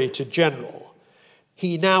decorated general.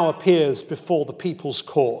 He now appears before the People's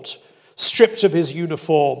Court, stripped of his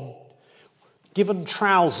uniform, given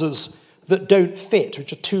trousers that don't fit,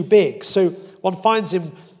 which are too big. So one finds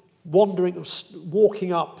him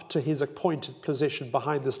walking up to his appointed position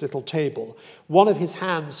behind this little table, one of his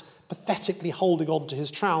hands pathetically holding on to his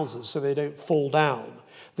trousers so they don't fall down.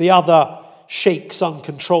 The other shakes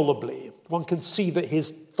uncontrollably. One can see that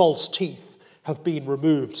his false teeth have been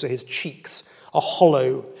removed, so his cheeks are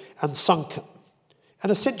hollow and sunken.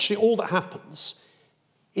 And essentially all that happens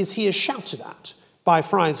is he is shouted at by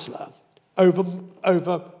Freisler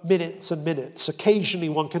over minutes and minutes. Occasionally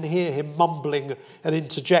one can hear him mumbling an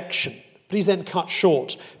interjection, but he's then cut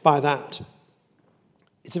short by that.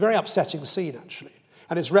 It's a very upsetting scene, actually,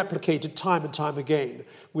 and it's replicated time and time again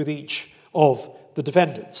with each of the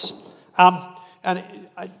defendants.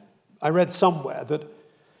 I read somewhere that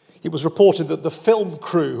it was reported that the film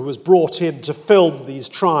crew who was brought in to film these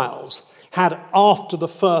trials had, after the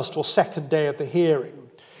first or second day of the hearing,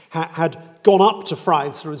 had gone up to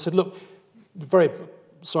Freisler and said, look, very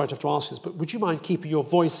sorry to have to ask this, but would you mind keeping your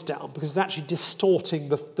voice down? Because it's actually distorting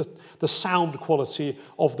the sound quality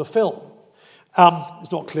of the film.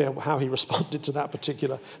 It's not clear how he responded to that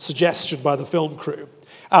particular suggestion by the film crew.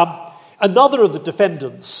 Another of the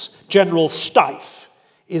defendants, General Steiff,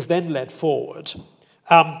 is then led forward.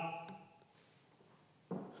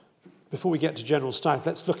 Before we get to General Steiff,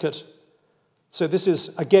 let's look at... So this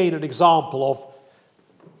is, again, an example of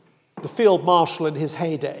the Field Marshal in his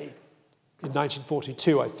heyday, in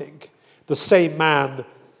 1942, I think, the same man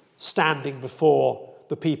standing before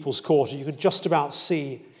the People's Court. You can just about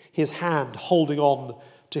see his hand holding on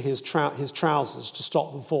to his trousers to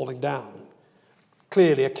stop them falling down.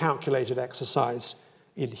 Clearly a calculated exercise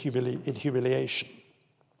in humiliation.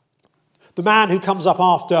 The man who comes up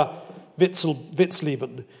after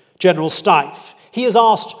Witzleben, General Steiff, he is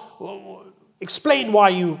asked, explain why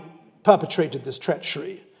you perpetrated this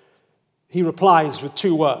treachery. He replies with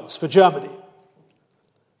 2 words, for Germany.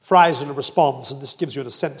 Freisler responds, and this gives you a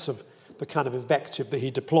sense of the kind of invective that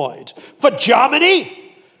he deployed. For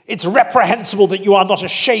Germany? It's reprehensible that you are not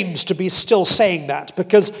ashamed to be still saying that,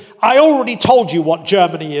 because I already told you what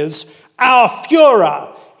Germany is. Our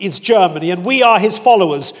Führer is Germany, and we are his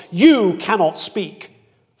followers. You cannot speak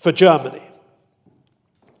for Germany.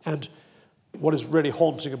 And what is really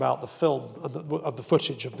haunting about the film of the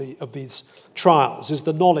footage of these trials is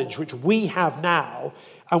the knowledge which we have now,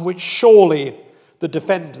 and which surely the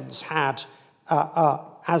defendants had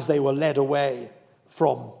as they were led away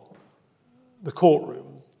from the courtroom,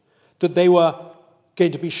 that they were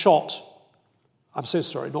going to be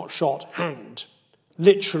hanged,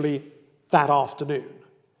 literally that afternoon.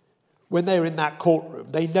 When they're in that courtroom,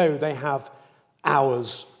 they know they have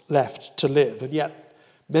hours left to live, and yet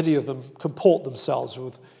many of them comport themselves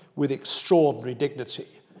with extraordinary dignity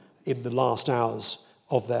in the last hours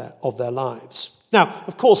of their lives. Now,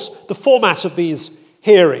 of course, the format of these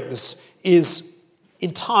hearings is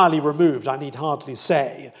entirely removed, I need hardly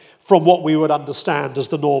say, from what we would understand as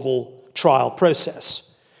the normal trial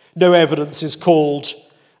process. No evidence is called.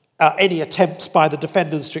 Any attempts by the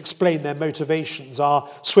defendants to explain their motivations are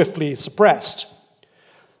swiftly suppressed.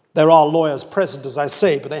 There are lawyers present, as I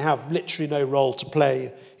say, but they have literally no role to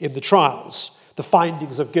play in the trials. The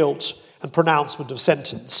findings of guilt and pronouncement of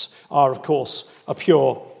sentence are, of course, a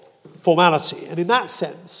pure formality. And in that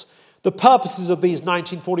sense, the purposes of these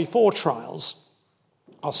 1944 trials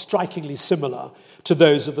are strikingly similar to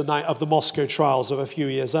those of the Moscow trials of a few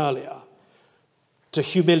years earlier. To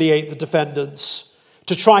humiliate the defendants,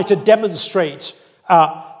 to try to demonstrate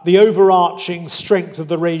the overarching strength of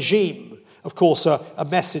the regime. Of course, a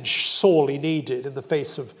message sorely needed in the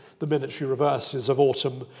face of the military reverses of the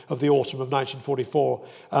autumn of 1944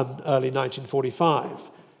 and early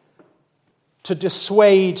 1945. To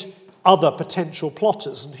dissuade other potential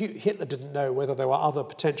plotters, and Hitler didn't know whether there were other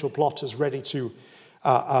potential plotters ready to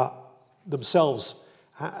themselves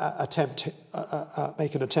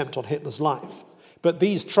make an attempt on Hitler's life. But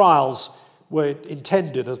these trials were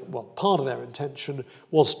intended, part of their intention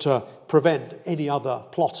was to prevent any other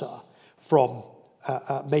plotter from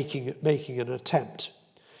making an attempt.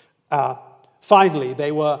 Finally,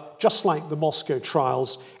 they were, just like the Moscow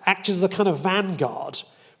trials, acted as a kind of vanguard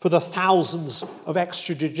for the thousands of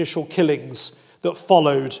extrajudicial killings that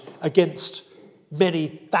followed against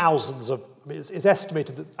many thousands of... It's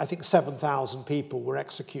estimated that, I think, 7,000 people were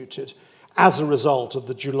executed as a result of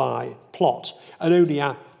the July plot, and only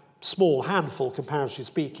a small handful, comparatively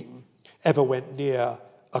speaking, ever went near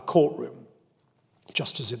a courtroom,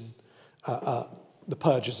 just as in the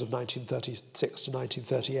purges of 1936 to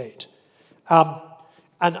 1938.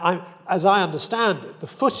 As I understand it, the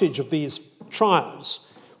footage of these trials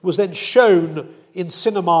was then shown in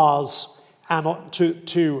cinemas and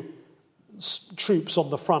to troops on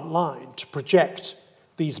the front line to project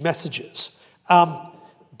these messages.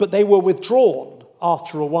 But they were withdrawn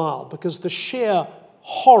after a while because the sheer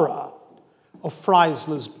horror of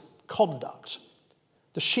Freisler's conduct,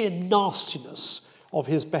 the sheer nastiness of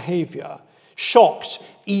his behaviour, shocked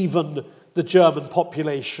even the German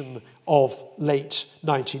population of late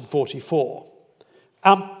 1944.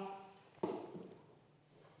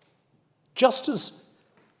 Just as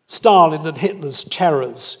Stalin and Hitler's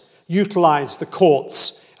terrors utilised the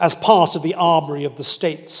courts as part of the armoury of the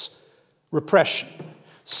state's repression,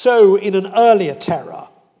 so in an earlier terror,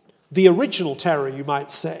 the original terror, you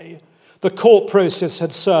might say, the court process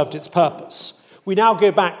had served its purpose. We now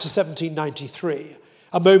go back to 1793,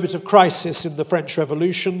 a moment of crisis in the French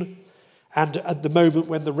Revolution, and at the moment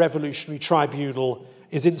when the Revolutionary Tribunal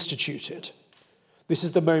is instituted. This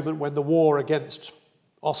is the moment when the war against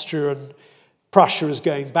Austria and Prussia is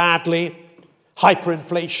going badly,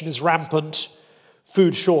 hyperinflation is rampant,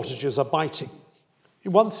 food shortages are biting.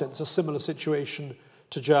 In one sense, a similar situation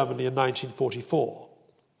to Germany in 1944.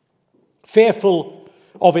 Fearful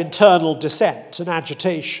of internal dissent and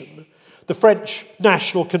agitation, the French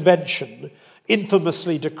National Convention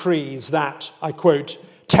infamously decrees that, I quote,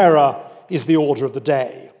 terror is the order of the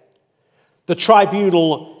day. The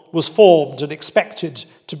tribunal was formed and expected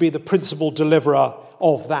to be the principal deliverer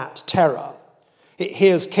of that terror. It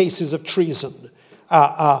hears cases of treason,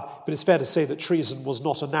 but it's fair to say that treason was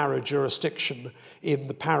not a narrow jurisdiction in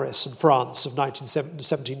the Paris and France of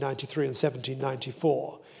 1793 and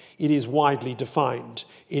 1794. It is widely defined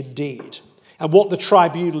indeed. And what the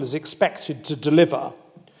tribunal is expected to deliver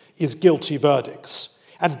is guilty verdicts,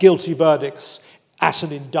 and guilty verdicts at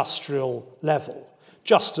an industrial level,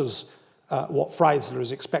 just as what Freisler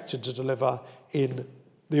is expected to deliver in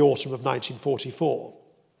the autumn of 1944.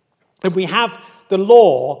 And we have the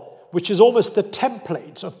law, which is almost the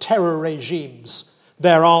template of terror regimes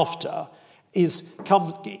thereafter, is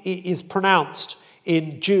pronounced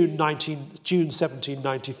in June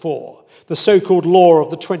 1794, the so-called law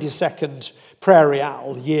of the 22nd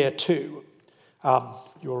Prairial, year 2.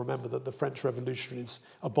 You'll remember that the French revolutionaries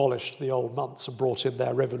abolished the old months and brought in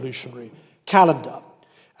their revolutionary calendar.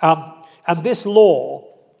 And this law,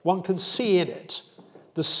 one can see in it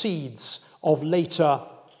the seeds of later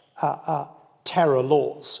terror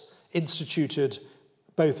laws instituted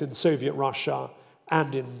both in Soviet Russia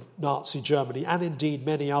and in Nazi Germany, and indeed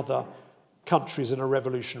many other countries in a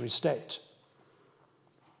revolutionary state.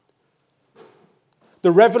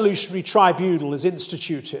 The Revolutionary Tribunal is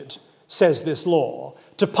instituted, says this law,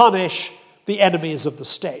 to punish the enemies of the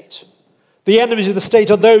state. The enemies of the state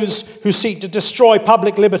are those who seek to destroy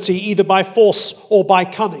public liberty either by force or by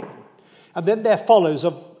cunning. And then there follows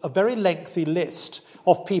a very lengthy list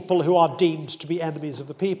of people who are deemed to be enemies of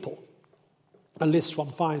the people. A list one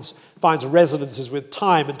finds resonances with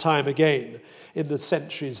time and time again in the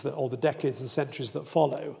centuries or the decades and centuries that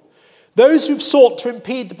follow. Those who've sought to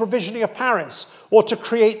impede the provisioning of Paris or to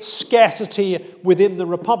create scarcity within the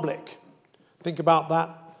Republic. Think about that,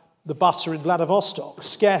 the butter in Vladivostok,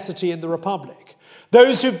 scarcity in the Republic.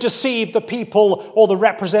 Those who've deceived the people or the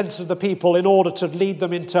representatives of the people in order to lead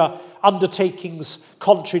them into undertakings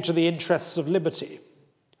contrary to the interests of liberty.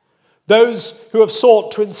 Those who have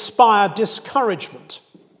sought to inspire discouragement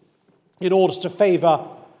in order to favour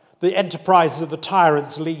the enterprises of the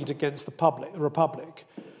tyrants leagued against the Republic.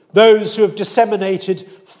 Those who have disseminated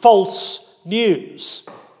false news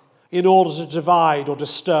in order to divide or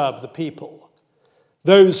disturb the people.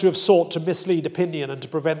 Those who have sought to mislead opinion and to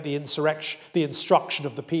prevent the instruction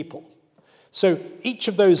of the people. So each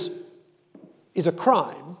of those is a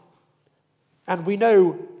crime, and we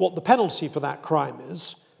know what the penalty for that crime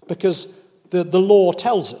is because the law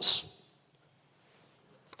tells us.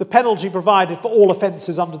 The penalty provided for all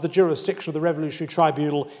offences under the jurisdiction of the Revolutionary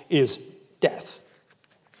Tribunal is death.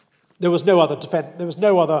 There was no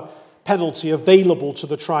other penalty available to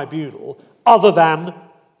the tribunal other than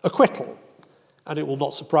acquittal. And it will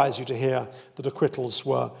not surprise you to hear that acquittals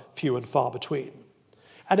were few and far between.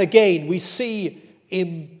 And again, we see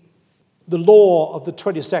in the law of the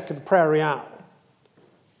 22nd Prairial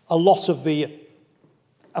a lot of the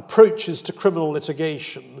approaches to criminal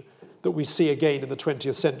litigation that we see again in the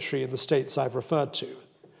 20th century in the states I've referred to.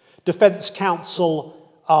 Defence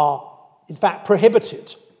counsel are, in fact,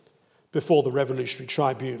 prohibited before the Revolutionary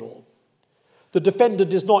Tribunal. The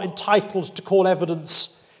defendant is not entitled to call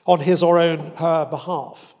evidence on his or her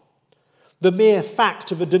behalf. The mere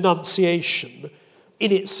fact of a denunciation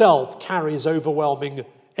in itself carries overwhelming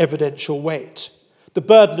evidential weight. The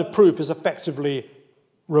burden of proof is effectively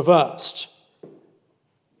reversed.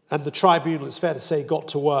 And the tribunal, it's fair to say, got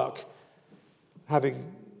to work,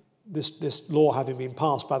 having this law having been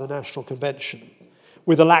passed by the National Convention,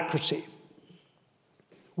 with alacrity.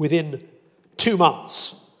 Within 2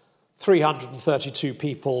 months, 332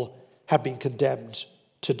 people have been condemned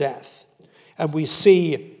to death. And we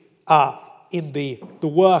see in the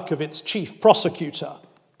work of its chief prosecutor,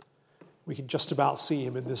 we can just about see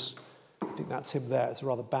him in this, I think that's him there, it's a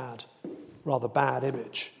rather bad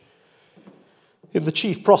image. In the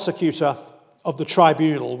chief prosecutor of the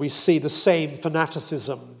tribunal, we see the same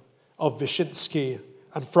fanaticism of Wyszynski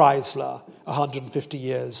and Freisler 150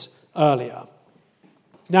 years earlier.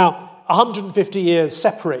 Now, 150 years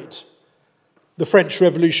separate the French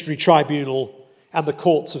Revolutionary Tribunal and the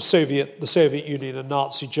courts of the Soviet Union and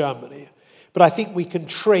Nazi Germany. But I think we can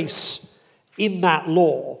trace in that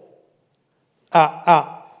law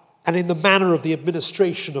and in the manner of the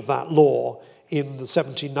administration of that law in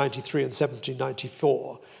 1793 and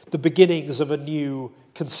 1794, the beginnings of a new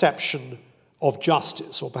conception of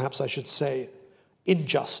justice, or perhaps I should say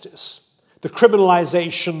injustice. The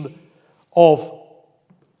criminalization of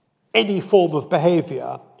any form of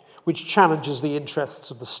behavior which challenges the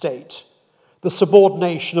interests of the state, the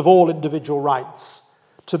subordination of all individual rights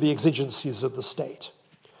to the exigencies of the state.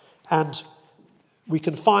 And we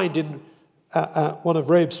can find in one of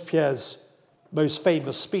Robespierre's most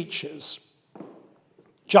famous speeches,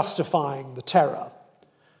 justifying the terror,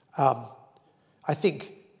 I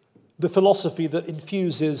think the philosophy that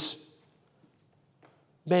infuses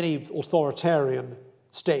many authoritarian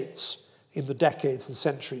states in the decades and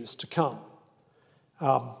centuries to come.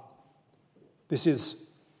 This is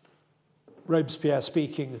Robespierre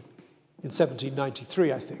speaking in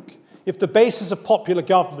 1793, I think. If the basis of popular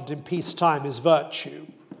government in peacetime is virtue,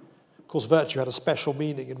 of course virtue had a special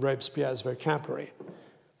meaning in Robespierre's vocabulary,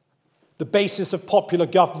 the basis of popular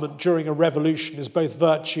government during a revolution is both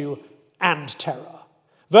virtue and terror.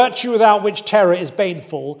 Virtue without which terror is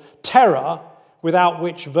baneful, terror without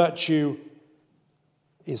which virtue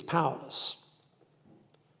is powerless.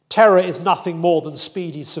 Terror is nothing more than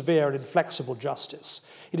speedy, severe, and inflexible justice.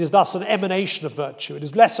 It is thus an emanation of virtue. It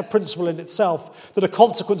is less a principle in itself than a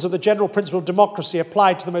consequence of the general principle of democracy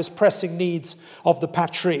applied to the most pressing needs of the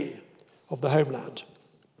patrie, of the homeland.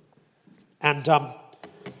 And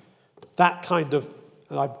that kind of,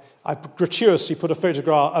 I gratuitously put a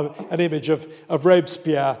photograph, an image of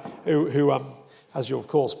Robespierre, who as you of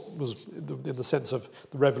course was in the sense of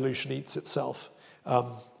the revolution eats itself,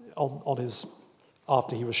 on his,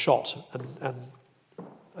 after he was shot and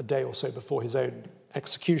a day or so before his own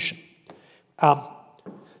execution.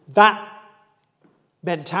 That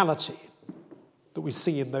mentality that we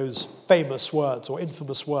see in those famous words or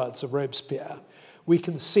infamous words of Robespierre, we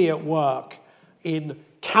can see at work in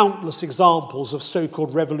countless examples of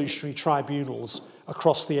so-called revolutionary tribunals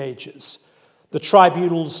across the ages. The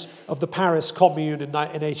tribunals of the Paris Commune in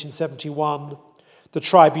 1871, the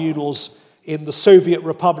tribunals in the Soviet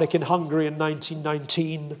Republic in Hungary in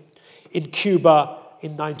 1919, in Cuba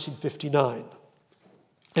in 1959.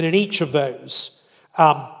 And in each of those,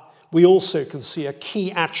 we also can see a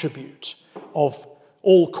key attribute of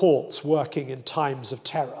all courts working in times of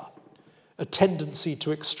terror, a tendency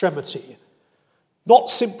to extremity, not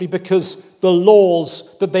simply because the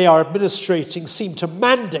laws that they are administrating seem to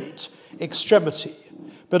mandate extremity,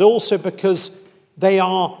 but also because they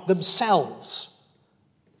are themselves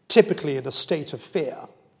typically in a state of fear.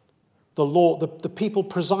 The people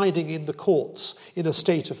presiding in the courts in a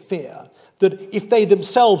state of fear, that if they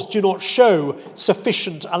themselves do not show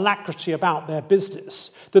sufficient alacrity about their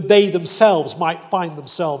business, that they themselves might find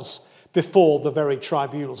themselves before the very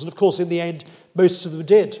tribunals. And of course, in the end, most of them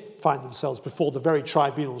did find themselves before the very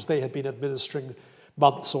tribunals they had been administering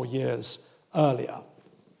months or years earlier.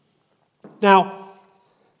 Now,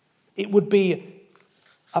 it would be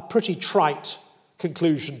a pretty trite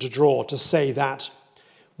conclusion to draw to say that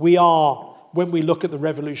we are, when we look at the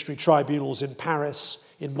revolutionary tribunals in Paris,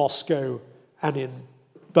 in Moscow, and in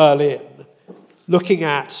Berlin, looking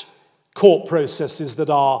at court processes that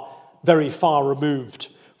are very far removed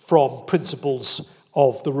from principles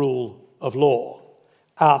of the rule of law.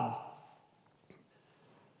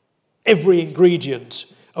 Every ingredient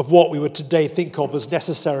of what we would today think of as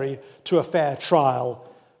necessary to a fair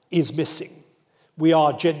trial is missing. We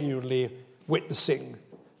are genuinely witnessing,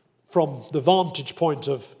 from the vantage point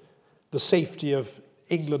of the safety of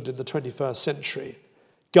England in the 21st century,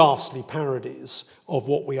 ghastly parodies of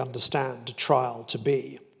what we understand a trial to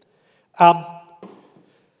be. But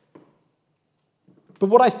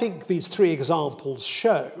what I think these three examples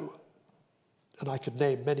show, and I could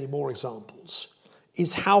name many more examples,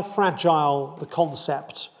 is how fragile the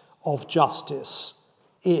concept of justice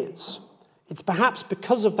is. It's perhaps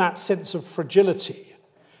because of that sense of fragility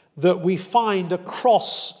that we find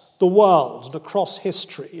across the world and across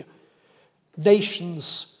history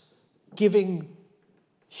nations giving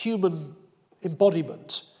human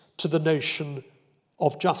embodiment to the notion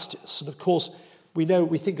of justice. And of course, we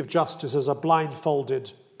think of justice as a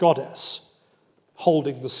blindfolded goddess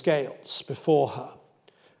holding the scales before her.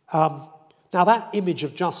 Now, that image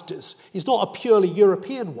of justice is not a purely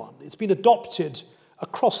European one. It's been adopted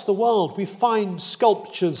across the world. We find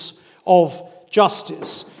sculptures of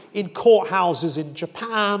justice in courthouses in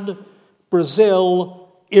Japan, Brazil,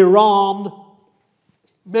 Iran,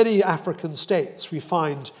 many African states. We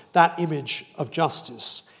find that image of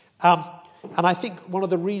justice. And I think one of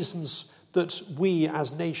the reasons that we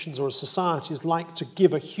as nations or as societies like to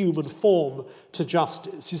give a human form to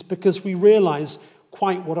justice is because we realize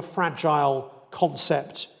quite what a fragile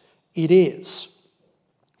concept it is.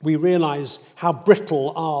 We realize how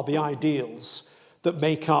brittle are the ideals that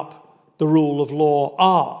make up the rule of law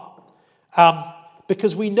are.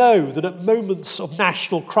 Because we know that at moments of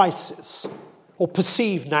national crisis, or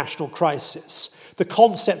perceived national crisis, the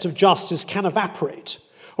concept of justice can evaporate,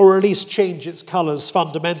 or at least change its colours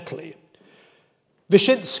fundamentally.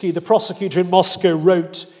 Vyshinsky, the prosecutor in Moscow,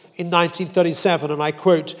 wrote in 1937, and I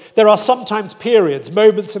quote, "There are sometimes periods,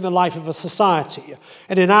 moments in the life of a society,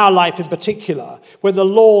 and in our life in particular, when the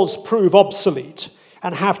laws prove obsolete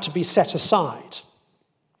and have to be set aside."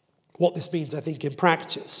 What this means, I think, in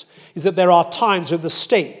practice, is that there are times when the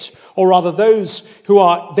state, or rather those who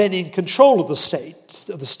are then in control of the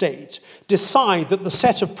state, decide that the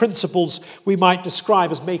set of principles we might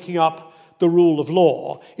describe as making up the rule of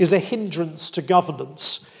law is a hindrance to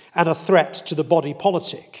governance and a threat to the body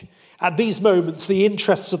politic. At these moments, the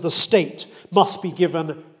interests of the state must be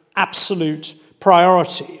given absolute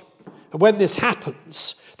priority. And when this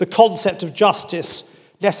happens, the concept of justice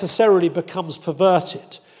necessarily becomes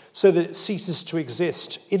perverted so that it ceases to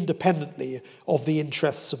exist independently of the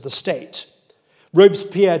interests of the state.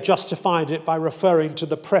 Robespierre justified it by referring to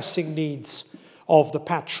the pressing needs of the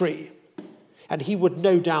patrie. And he would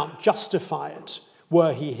no doubt justify it,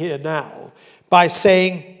 were he here now, by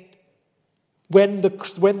saying when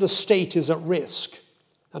the state is at risk,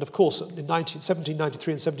 and of course in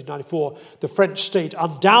 1793 and 1794, the French state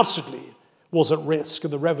undoubtedly was at risk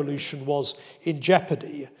and the revolution was in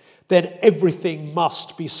jeopardy, then everything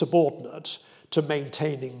must be subordinate to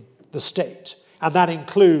maintaining the state. And that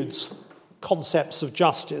includes concepts of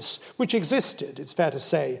justice, which existed, it's fair to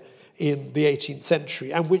say, in the 18th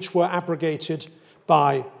century, and which were abrogated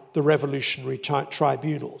by the revolutionary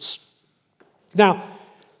tribunals. Now,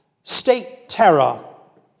 state terror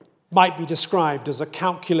might be described as a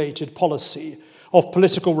calculated policy of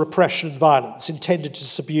political repression and violence intended to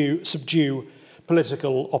subdue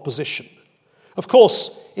political opposition. Of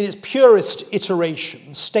course, in its purest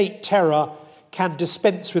iteration, state terror can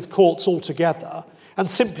dispense with courts altogether and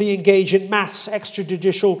simply engage in mass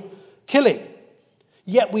extrajudicial killing.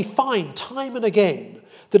 Yet we find time and again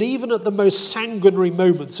that even at the most sanguinary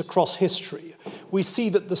moments across history, we see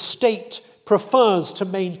that the state prefers to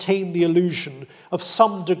maintain the illusion of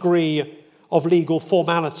some degree of legal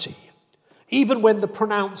formality. Even when the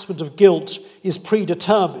pronouncement of guilt is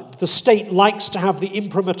predetermined, the state likes to have the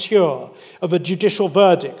imprimatur of a judicial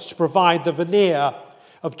verdict to provide the veneer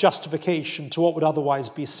of justification to what would otherwise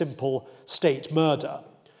be simple state murder.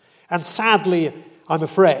 And sadly, I'm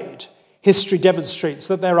afraid, history demonstrates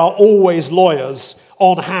that there are always lawyers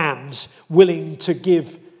on hand willing to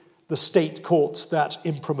give the state courts that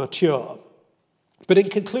imprimatur. But in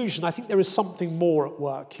conclusion, I think there is something more at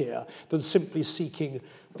work here than simply seeking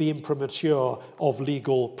the imprimatur of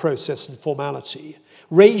legal process and formality.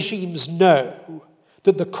 Regimes know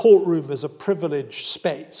that the courtroom is a privileged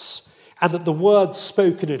space and that the words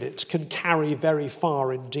spoken in it can carry very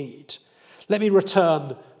far indeed. Let me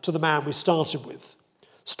return to the man we started with,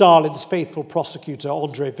 Stalin's faithful prosecutor,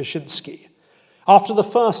 Andrei Vyshinsky. After the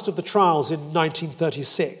first of the trials in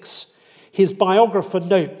 1936, his biographer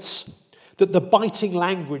notes that the biting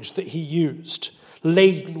language that he used,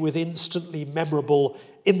 laden with instantly memorable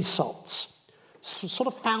insults, sort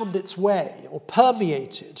of found its way or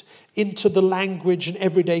permeated into the language and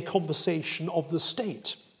everyday conversation of the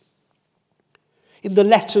state. In the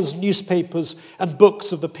letters, newspapers, and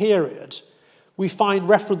books of the period, we find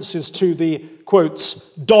references to the,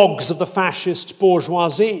 quotes, dogs of the fascist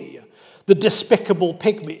bourgeoisie, the despicable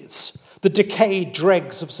pygmies, the decayed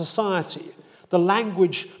dregs of society. The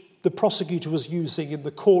language the prosecutor was using in the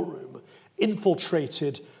courtroom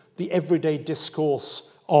infiltrated the everyday discourse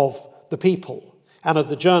of the people and of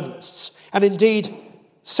the journalists. And indeed,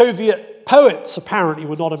 Soviet poets apparently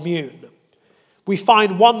were not immune. We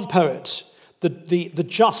find one poet, the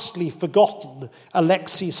justly forgotten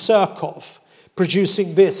Alexei Surkov,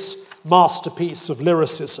 producing this masterpiece of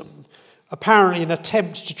lyricism, apparently an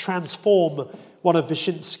attempt to transform one of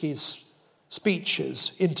Vyshinsky's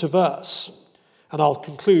speeches into verse. And I'll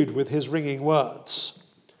conclude with his ringing words.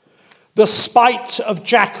 The spite of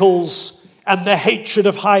jackals and the hatred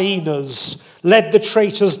of hyenas led the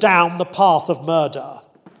traitors down the path of murder.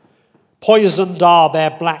 Poisoned are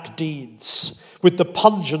their black deeds with the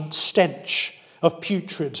pungent stench of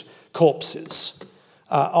putrid corpses.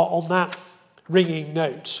 On that ringing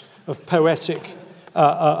note of poecy,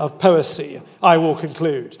 I will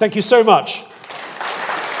conclude. Thank you so much.